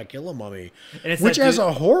figure out how to kill a mummy, And it's which that as dude-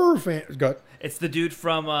 a horror fan, It's the dude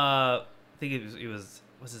from I think it was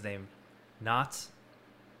what's his name, Knotts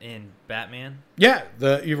in Batman, yeah,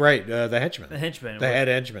 you're right, the henchman, the henchman. the head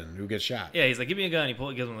henchman who gets shot. Yeah, he's like, give me a gun. He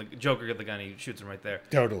gives him like Joker get the gun. He shoots him right there.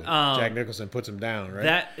 Totally. Jack Nicholson puts him down,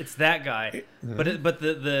 right? It's that guy. But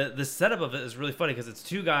the setup of it is really funny because it's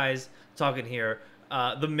two guys talking here.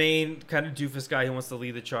 The main kind of doofus guy who wants to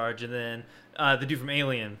lead the charge, and then the dude from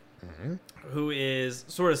Alien, who is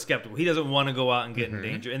sort of skeptical. He doesn't want to go out and get in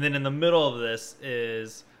danger. And then in the middle of this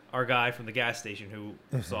is our guy from the gas station who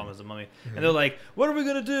saw him as a mummy. And they're like, what are we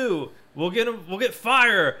gonna do? We'll get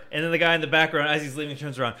fire. And then the guy in the background, as he's leaving,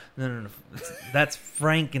 turns around. No. That's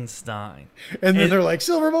Frankenstein. And then they're like,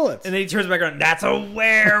 silver bullets. And then he turns back around. That's a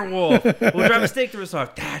werewolf. We'll drive a stake through his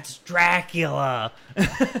heart. That's Dracula.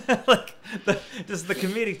 Like just the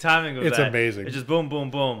comedic timing of It's that. amazing. It's just boom, boom,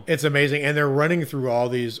 boom. It's amazing. And they're running through all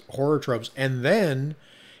these horror tropes. And then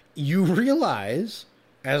you realize,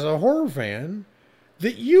 as a horror fan,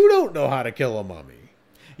 that you don't know how to kill a mummy.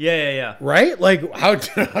 Yeah. Right? Like, how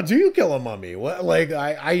do you kill a mummy? What? Like,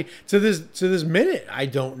 I to this minute, I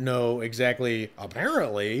don't know exactly.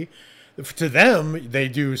 Apparently, to them, they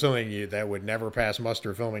do something that would never pass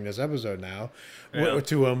muster filming this episode now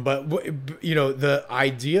to them. But you know, the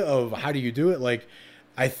idea of how do you do it? Like,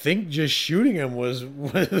 I think just shooting him was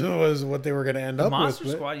what they were going to end The up Monster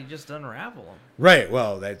with. Squad, you just unravel them. Right.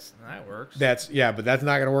 Well, that works. but that's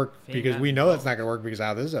not going to work because we know no. that's not going to work because of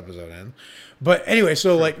how this episode ends. But anyway,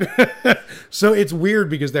 so like, so it's weird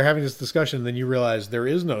because they're having this discussion, and then you realize there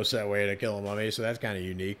is no set way to kill a mummy, so that's kind of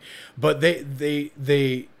unique. But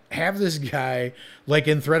they have this guy like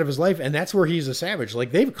in threat of his life, and that's where he's a savage.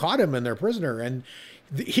 Like they've caught him and they're prisoner, and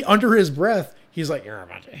he, under his breath, he's like, "You're a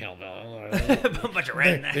bunch of hillbillies." A bunch of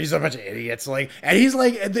rednecks. He's a bunch of idiots. Like, and he's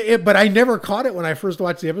like, but I never caught it when I first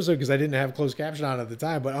watched the episode because I didn't have closed caption on at the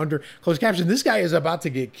time. But under closed caption, this guy is about to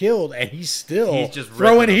get killed, and he's just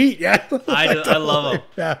throwing ripping heat. Yeah, I love him.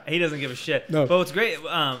 Yeah. He doesn't give a shit. No. But what's great,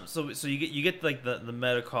 so you get like the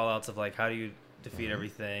meta call outs of like how do you defeat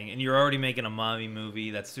everything, and you're already making a mummy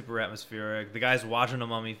movie that's super atmospheric. The guy's watching a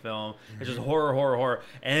mummy film. It's just horror,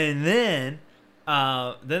 and then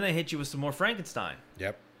they hit you with some more Frankenstein.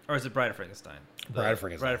 Yep. Or is it Bride of Frankenstein? Bride of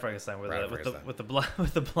Frankenstein. Bride of Frankenstein with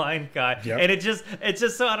the blind guy. Yep. And it's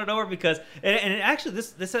just so out of nowhere because and it actually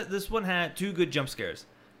this one had two good jump scares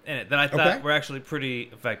in it that I thought were actually pretty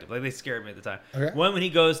effective. Like they scared me at the time. Okay. One when he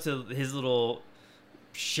goes to his little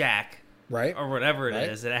shack, Right. or whatever it Right.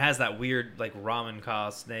 is, and it has that weird like ramen ka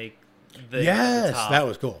snake. Yes, that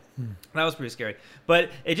was cool. That was pretty scary. But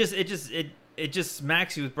it just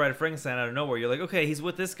smacks you with Bride of Frankenstein out of nowhere. You're like, okay, he's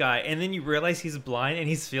with this guy, and then you realize he's blind and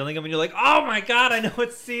he's feeling him, and you're like, oh my god, I know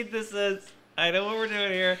what scene this is. I know what we're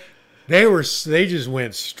doing here. They just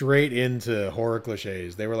went straight into horror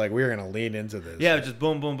cliches. They were like, we're gonna lean into this. Yeah, just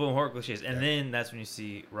boom, boom, boom, horror cliches, and then that's when you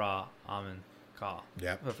see Ra Amin Ka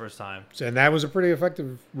Yep. for the first time. And that was a pretty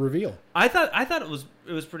effective reveal. I thought it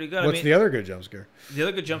was pretty good. What's the other good jump scare? The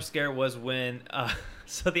other good jump scare was when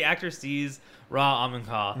so the actor sees Ra Amin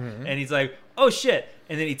Ka and he's like, oh shit,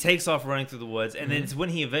 and then he takes off running through the woods, and then it's when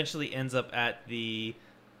he eventually ends up at the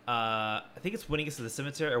I think it's when he gets to the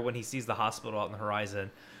cemetery or when he sees the hospital out on the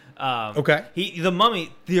horizon. Okay. The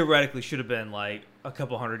mummy theoretically should have been like a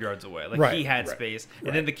couple hundred yards away. Like Right, he had right, space, right.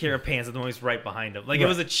 and then the camera pans and the mummy's right behind him. Like Right. it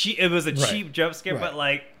was a cheap jump scare, Right. but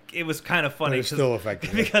like it was kind of funny. But it's still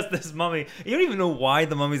effective. because this mummy, you don't even know why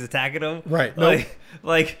the mummy's attacking him. Right,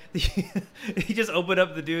 Like he just opened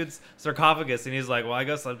up the dude's sarcophagus and he's like, well, I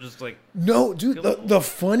guess I'm just like. No, dude, the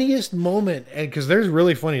funniest moment, and because there's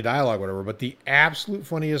really funny dialogue, whatever, but the absolute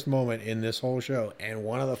funniest moment in this whole show, and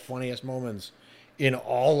one of the funniest moments in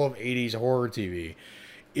all of 80s horror TV,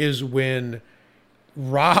 is when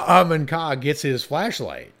Ra Amin Ka gets his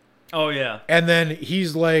flashlight. Oh yeah. And then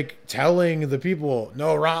he's like telling the people,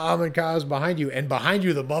 no, Ra Amin Ka is behind you. And behind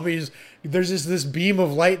you, the mummies, there's this beam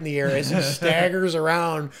of light in the air as he staggers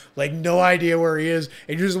around, like no idea where he is.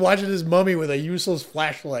 And you're just watching this mummy with a useless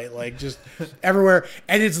flashlight, like just everywhere.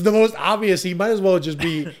 And it's the most obvious. He might as well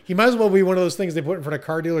be one of those things they put in front of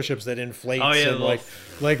car dealerships that inflates Oh, yeah, and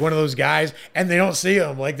like one of those guys. And they don't see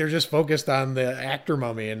him. Like they're just focused on the actor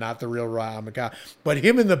mummy and not the real Ra Amin Ka. But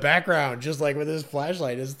him in the background, just like with his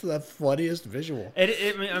flashlight, is the funniest visual.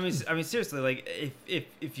 I mean, seriously, like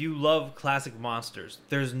if you love classic monsters,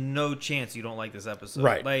 there's no chance you don't like this episode.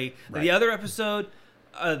 Right. Like Right. the other episode,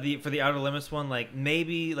 for the Outer Limits one, like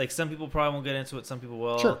maybe like some people probably won't get into it, some people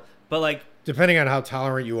will. Sure. But like depending on how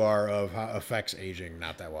tolerant you are of how effects aging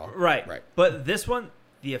not that well. Right. Right. But this one,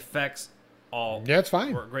 the effects all Yeah, it's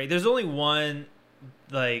fine. were great. There's only one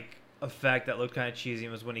like effect that looked kind of cheesy. It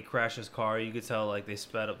was when he crashed his car. You could tell like they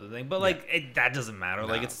sped up the thing, but like that doesn't matter.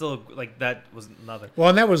 Like No. it's still like that was nothing. Well,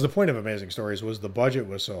 and that was the point of Amazing Stories, was the budget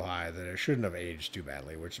was so high that it shouldn't have aged too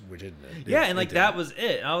badly, which it didn't. Yeah, and like it that didn't. was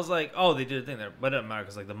it. And I was like, oh, they did a thing there, but it doesn't matter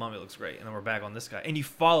because like the Mummy looks great, and then we're back on this guy, and you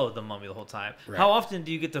followed the Mummy the whole time. Right. How often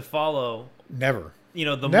do you get to follow? Never. You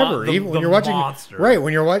know the Never. the, Even the when you're watching, monster. right?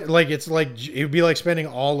 When you're watching, like it's like it would be like spending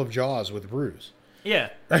all of Jaws with Bruce. Yeah,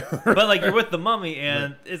 but like you're with the Mummy,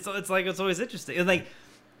 and it's like it's always interesting. And like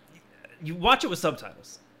you watch it with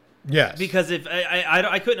subtitles. Yes. Because if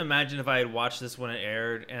I couldn't imagine if I had watched this when it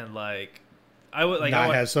aired and like I would like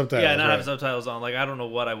Not have subtitles, yeah, not right. have subtitles on. Like I don't know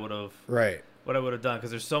what I would have right. done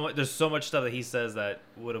because there's so much stuff that he says that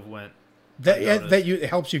would have went It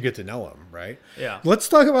helps you get to know him, right? Yeah. Let's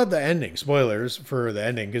talk about the ending. Spoilers for the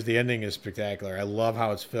ending, because the ending is spectacular. I love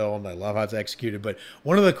how it's filmed. I love how it's executed. But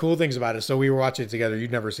one of the cool things about it, so we were watching it together.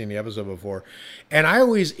 You'd never seen the episode before. And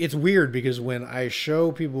it's weird because when I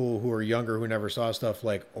show people who are younger who never saw stuff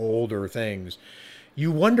like older things,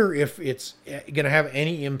 you wonder if it's going to have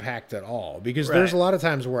any impact at all. Because there's a lot of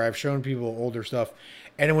times where I've shown people older stuff,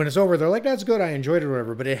 and when it's over, they're like, that's good, I enjoyed it or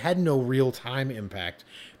whatever, but it had no real time impact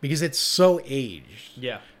because it's so aged.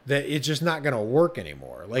 Yeah. That it's just not going to work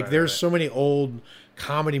anymore. Like there's so many old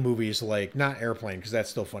comedy movies, like not Airplane, because that's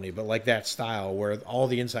still funny, but like that style where all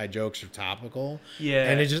the inside jokes are topical. Yeah.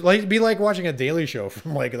 And it just like be like watching a Daily Show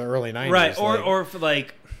from like the early 90s. Right. Like, Or for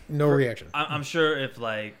like no reaction. I'm sure if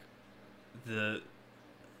like the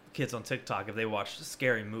kids on TikTok, if they watched a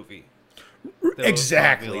scary movie.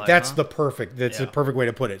 Exactly. Like, that's huh? the perfect way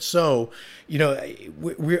to put it. So, you know,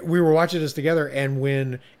 we were watching this together, and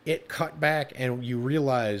when it cut back and you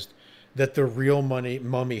realized that the real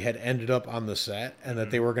mummy had ended up on the set and that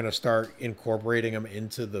they were going to start incorporating him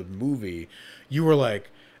into the movie, you were like,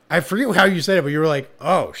 I forget how you said it, but you were like,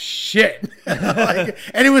 "Oh shit!" Like,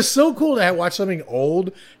 and it was so cool to watch something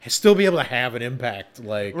old still be able to have an impact,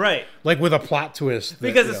 like with a plot twist.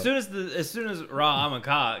 Because as soon as Ra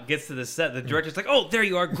Amakha gets to the set, the director's like, "Oh, there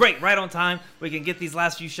you are, great, right on time. We can get these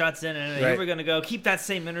last few shots in, and here we're gonna go. Keep that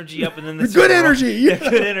same energy up, and then good energy,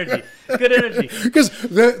 good energy." Because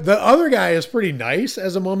the other guy is pretty nice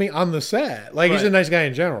as a mummy on the set. Like he's a nice guy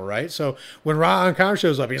in general, right? So when Ra Amakha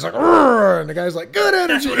shows up, he's like, "Arr!" and the guy's like, "Good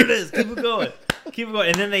energy." That's what it is. Keep it going. Keep it going.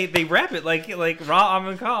 And then they wrap it like Ra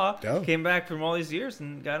Amakha came back from all these years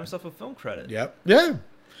and got himself a film credit. Yep. Yeah.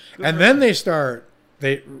 And then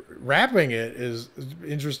they wrapping it is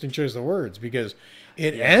interesting choice of words because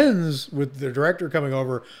it ends with the director coming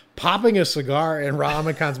over, popping a cigar in Ra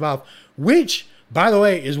Amakhan's mouth, which, by the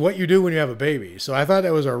way, is what you do when you have a baby. So I thought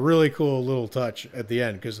that was a really cool little touch at the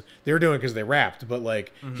end because they were doing it because they rapped, but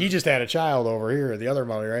like he just had a child over here, the other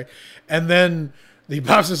mummy, right? And then he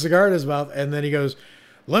pops a cigar in his mouth, and then he goes,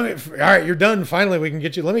 all right, you're done. Finally, we can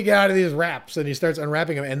get you. Let me get out of these wraps. And he starts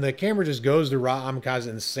unwrapping them, and the camera just goes to Ra Amakha's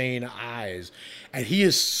insane eyes. And he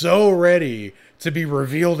is so ready to be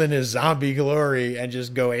revealed in his zombie glory and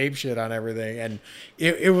just go apeshit on everything. And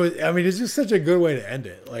it was, I mean, it's just such a good way to end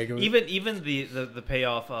it. Like even the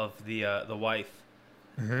payoff of the wife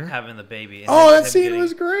having the baby. And that scene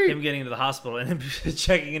was great. Him getting into the hospital and him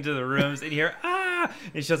checking into the rooms, and you hear and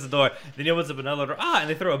he shuts the door. Then he opens up another door, and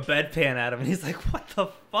they throw a bedpan at him, and he's like, "What the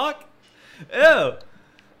fuck? Ew!"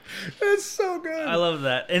 That's so good. I love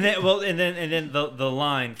that. And then the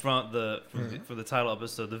line from for the title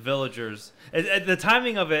episode, the villagers. The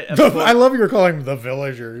timing of it. I love you're calling them the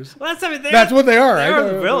villagers. Well, that's what they are. They are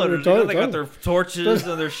the villagers. Totally, they got their torches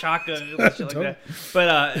and their shotguns and shit like that.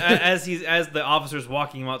 But as the officer's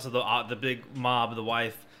walking him out to the big mob, the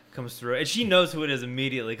wife comes through, and she knows who it is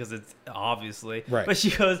immediately because it's obviously right. But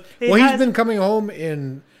she goes, he's been coming home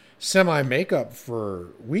in semi-makeup for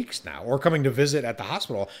weeks now, or coming to visit at the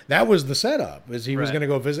hospital. That was the setup, is he was going to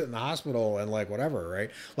go visit in the hospital and like whatever,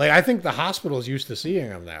 right? Like I think the hospital's used to seeing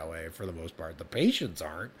him that way for the most part. The patients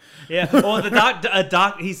aren't. Yeah. Well,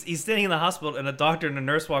 the he's sitting in the hospital, and a doctor and a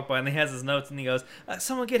nurse walk by, and he has his notes, and he goes,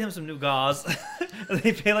 "Someone get him some new gauze." And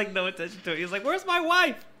they pay like no attention to it. He's like, "Where's my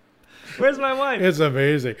wife? Where's my wife?" It's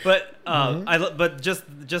amazing. But but just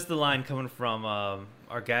the line coming from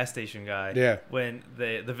our gas station guy. Yeah. When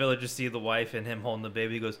the villagers see the wife and him holding the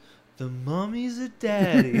baby, he goes, "The mummy's a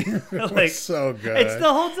daddy." Like, so good. It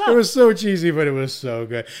still holds up. It was so cheesy, but it was so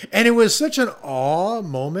good. And it was such an awe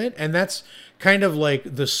moment, and that's kind of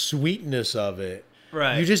like the sweetness of it.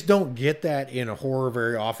 Right. You just don't get that in horror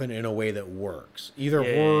very often in a way that works. Either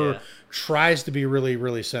horror tries to be really,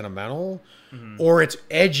 really sentimental, or it's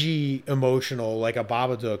edgy emotional like a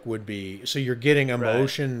Babadook would be. So you're getting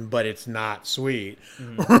emotion, but it's not sweet,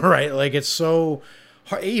 right? Like it's so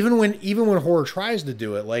even when horror tries to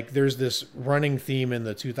do it, like there's this running theme in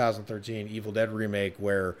the 2013 Evil Dead remake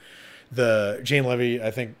where the Jane Levy,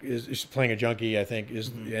 I think, is playing a junkie. I think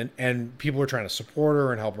and people are trying to support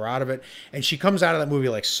her and help her out of it. And she comes out of that movie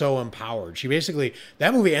like so empowered.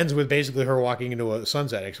 That movie ends with basically her walking into a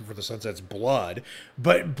sunset, except for the sunset's blood.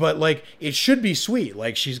 But like it should be sweet,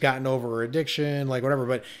 like she's gotten over her addiction, like whatever.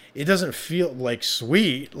 But it doesn't feel like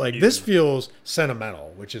sweet. Like this feels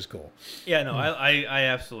sentimental, which is cool. Yeah, no, I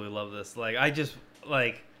absolutely love this. Like I just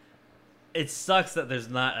like. It sucks that there's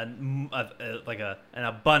not an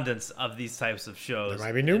abundance of these types of shows. There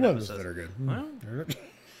might be new ones that are good. Well,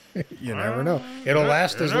 you never know. It'll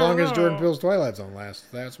last as long as Jordan Peele's Twilight Zone lasts.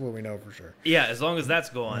 That's what we know for sure. Yeah, as long as that's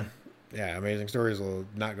going. Yeah, Amazing Stories will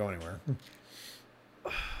not go anywhere.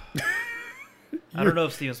 I don't know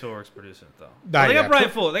if Steven Spielberg's producing it though. They got Brian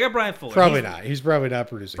Fuller. They got Brian Fuller. Probably not. He's probably not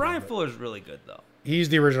producing. Brian Fuller's really good though. He's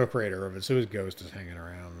the original creator of it. So his Ghost is hanging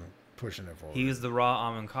around, pushing it forward. He's the Ra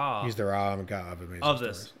Amin Ka. He's the Ra Amin Ka of Amazing of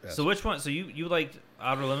this. Stories. Yes. So which one? So you liked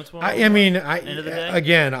Outer Limits one?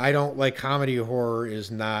 Again, I don't like comedy. Horror is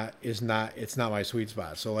not. It's not my sweet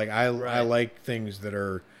spot. So like I like things that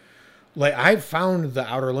are like I've found the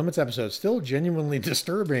Outer Limits episode still genuinely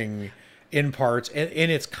disturbing in parts and in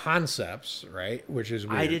its concepts, right? Which is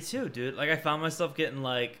weird. I did too, dude. Like I found myself getting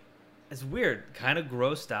like. It's weird, kind of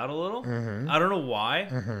grossed out a little. I don't know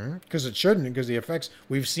why. Because it shouldn't, because the effects,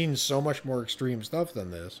 we've seen so much more extreme stuff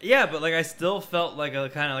than this. Yeah, but like I still felt like a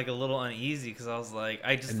kind of like a little uneasy because I was like,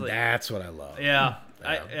 that's what I love. Yeah,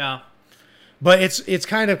 But it's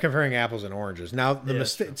kind of comparing apples and oranges. Now the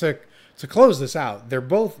mistake to close this out, they're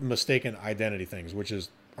both mistaken identity things, which is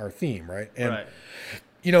our theme, right? And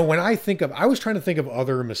you know, when I was trying to think of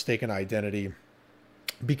other mistaken identity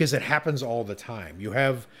because it happens all the time. You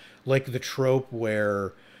have like the trope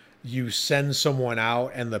where you send someone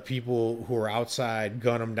out and the people who are outside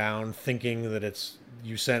gun them down thinking that it's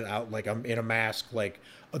you sent out like in a mask like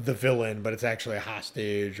the villain, but it's actually a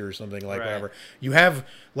hostage or something like whatever. You have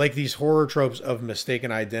like these horror tropes of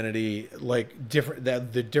mistaken identity, like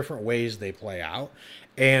the different ways they play out.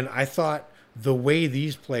 And I thought the way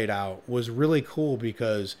these played out was really cool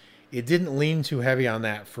because it didn't lean too heavy on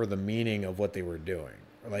that for the meaning of what they were doing.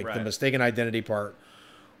 Like the mistaken identity part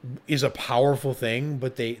is a powerful thing,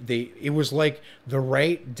 but it was like the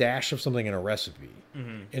right dash of something in a recipe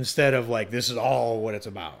instead of like this is all what it's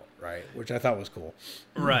about, right? Which I thought was cool.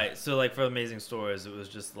 Right. So like for Amazing Stories, it was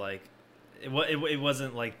just like it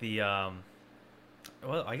wasn't like the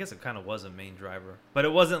well, I guess it kind of was a main driver, but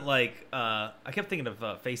it wasn't like I kept thinking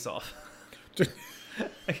of Face Off.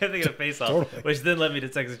 I kept thinking of Face Off, which then led me to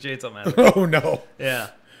Texas Chainsaw Massacre. Oh no.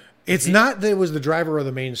 Yeah. It's not that it was the driver of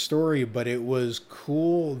the main story, but it was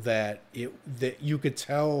cool that you could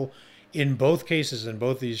tell in both cases, in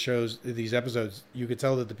both these episodes, you could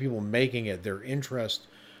tell that the people making it, their interest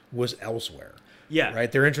was elsewhere. Yeah.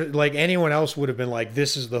 Right? Their interest, like anyone else would have been like,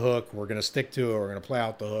 this is the hook, we're going to stick to it, we're going to play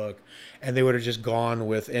out the hook. And they would have just gone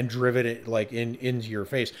with and driven it like into your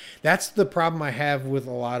face. That's the problem I have with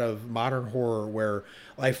a lot of modern horror where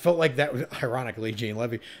I felt like that was, ironically, Jane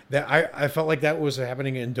Levy, that I felt like that was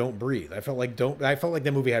happening in Don't Breathe. I felt like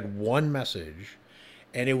that movie had one message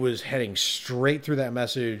and it was heading straight through that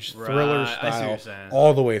message, thriller style,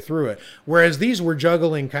 all the way through it. Whereas these were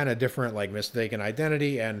juggling kind of different, like mistaken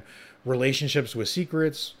identity and relationships with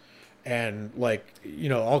secrets and like, you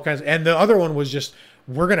know, all kinds. And the other one was just,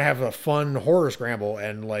 we're going to have a fun horror scramble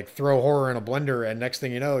and like throw horror in a blender. And next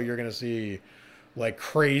thing you know, you're going to see like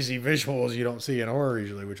crazy visuals you don't see in horror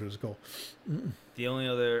usually, which was cool. The only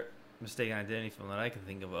other mistaken identity film that I can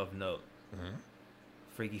think of note,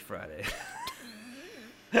 Freaky Friday.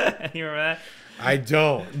 You remember that? I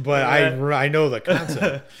don't, but I know the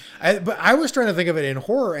concept. But I was trying to think of it in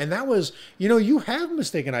horror, and that was, you know, you have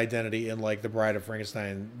mistaken identity in like the Bride of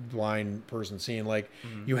Frankenstein blind person scene. Like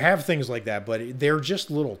you have things like that, but they're just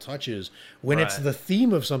little touches. When it's the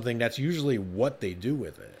theme of something, that's usually what they do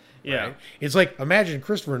with it. Yeah, right? It's like imagine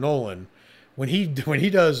Christopher Nolan when he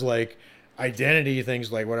does like identity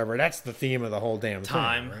things like whatever. That's the theme of the whole damn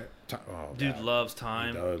time. Thing, right? Dude loves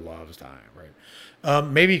time. Dude loves time, right?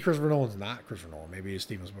 Maybe Christopher Nolan's not Christopher Nolan. Maybe it's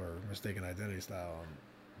Steven Spielberg, mistaken identity style,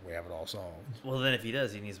 and we have it all solved. Well, then if he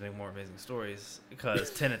does, he needs to make more Amazing Stories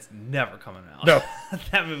because Tenet's never coming out. No.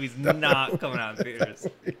 That movie's not coming out in theaters.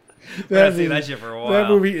 I've seen that shit for a while. That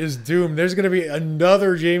movie is doomed. There's going to be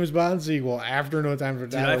another James Bond sequel after No Time to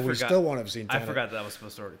Die. We still won't have seen Tenet. I forgot that was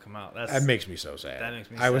supposed to already come out. That makes me so sad. That makes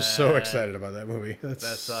me sad. I was so excited about that movie. That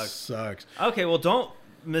sucks. Sucks. Okay, well, don't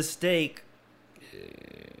mistake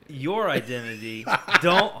your identity.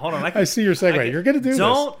 Don't hold on. I see your segue. You're gonna do this.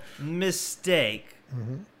 Don't mistake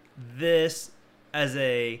this as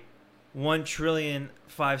a 1 trillion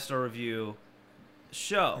 5-star review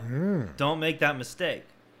show. Don't make that mistake.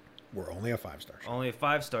 We're only a 5-star show. Only a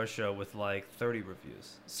 5-star show with like 30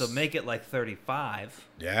 reviews. So make it like 35.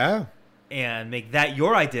 Yeah. And make that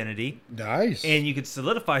your identity. Nice. And you can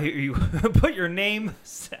solidify you put your name,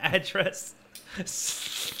 address,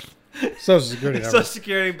 Social Security number. Social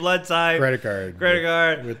Security, blood type, credit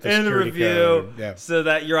card with in the review, code. so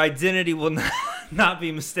that your identity will not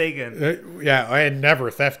be mistaken. Yeah, and never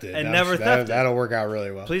thefted. That'll work out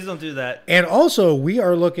really well. Please don't do that. And also, we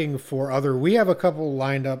are looking for other. We have a couple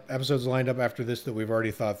episodes lined up after this that we've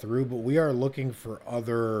already thought through, but we are looking for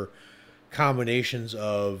other combinations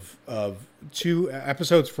of 2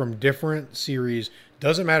 episodes from different series.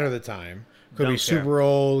 Doesn't matter the time. Could be super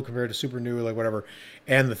old compared to super new, like whatever.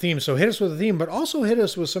 And the theme. So hit us with a theme, but also hit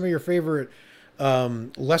us with some of your favorite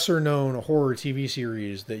lesser known horror TV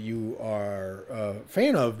series that you are a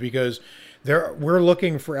fan of, because we're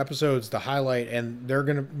looking for episodes to highlight, and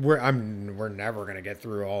we're never gonna get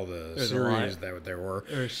through all the series that there were.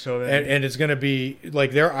 There's so many. And it's gonna be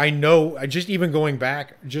like I know just even going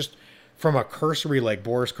back just from a cursory, like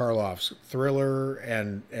Boris Karloff's Thriller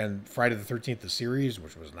and Friday the 13th, the series,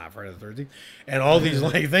 which was not Friday the 13th, and all these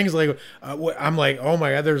like things like I'm like, oh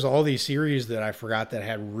my God, there's all these series that I forgot that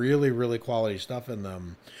had really, really quality stuff in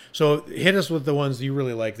them. So hit us with the ones that you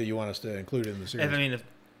really like that you want us to include in the series. I mean,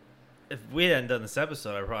 if we hadn't done this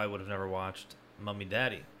episode, I probably would have never watched Mummy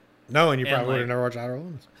Daddy. No, and you probably would have never watched Outer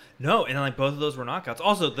Limits. No, and like both of those were knockouts.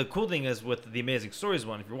 Also, the cool thing is with the Amazing Stories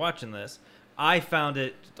one, if you're watching this, I found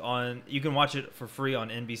it you can watch it for free on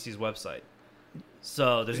NBC's website.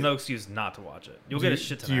 So there's no excuse not to watch it. You'll get a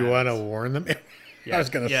shit ton of ads. Do you want to warn them? Yeah. I was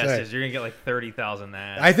going to say. Yes, you're going to get like 30,000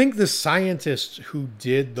 ads. I think the scientists who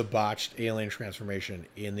did the botched alien transformation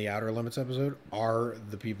in the Outer Limits episode are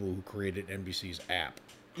the people who created NBC's app.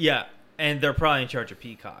 Yeah, and they're probably in charge of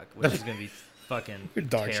Peacock, which is going to be fucking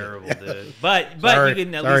terrible, shit. Dude. But Sorry. you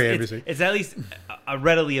can at Sorry, least NBC. it's at least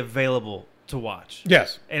readily available to watch.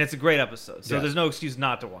 Yes. And it's a great episode. So Yes. there's no excuse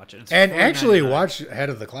not to watch it. It's And actually $4.99. watch Head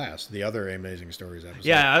of the Class, the other Amazing Stories episode.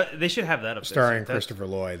 Yeah, they should have that up there. Starring So Christopher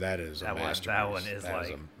Lloyd. That is a that one- masterpiece. that one is That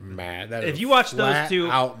like- that if is you a watch those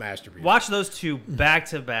two- out masterpiece. watch those two back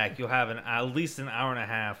to back. You'll have at least an hour and a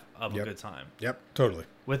half of a good time. Yep, totally.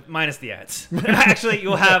 With minus the ads. Actually,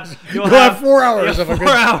 you'll have 4 hours of a good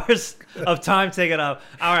 4 hours of time taken up.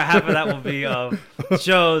 Hour and a half of that will be of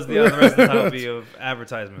shows. The rest of the time will be of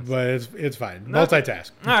advertisements. But it's fine. No.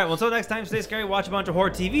 Multitask. All right. Well, until next time, stay scary. Watch a bunch of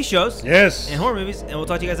horror TV shows Yes. and horror movies, and we'll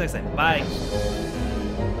talk to you guys next time. Bye.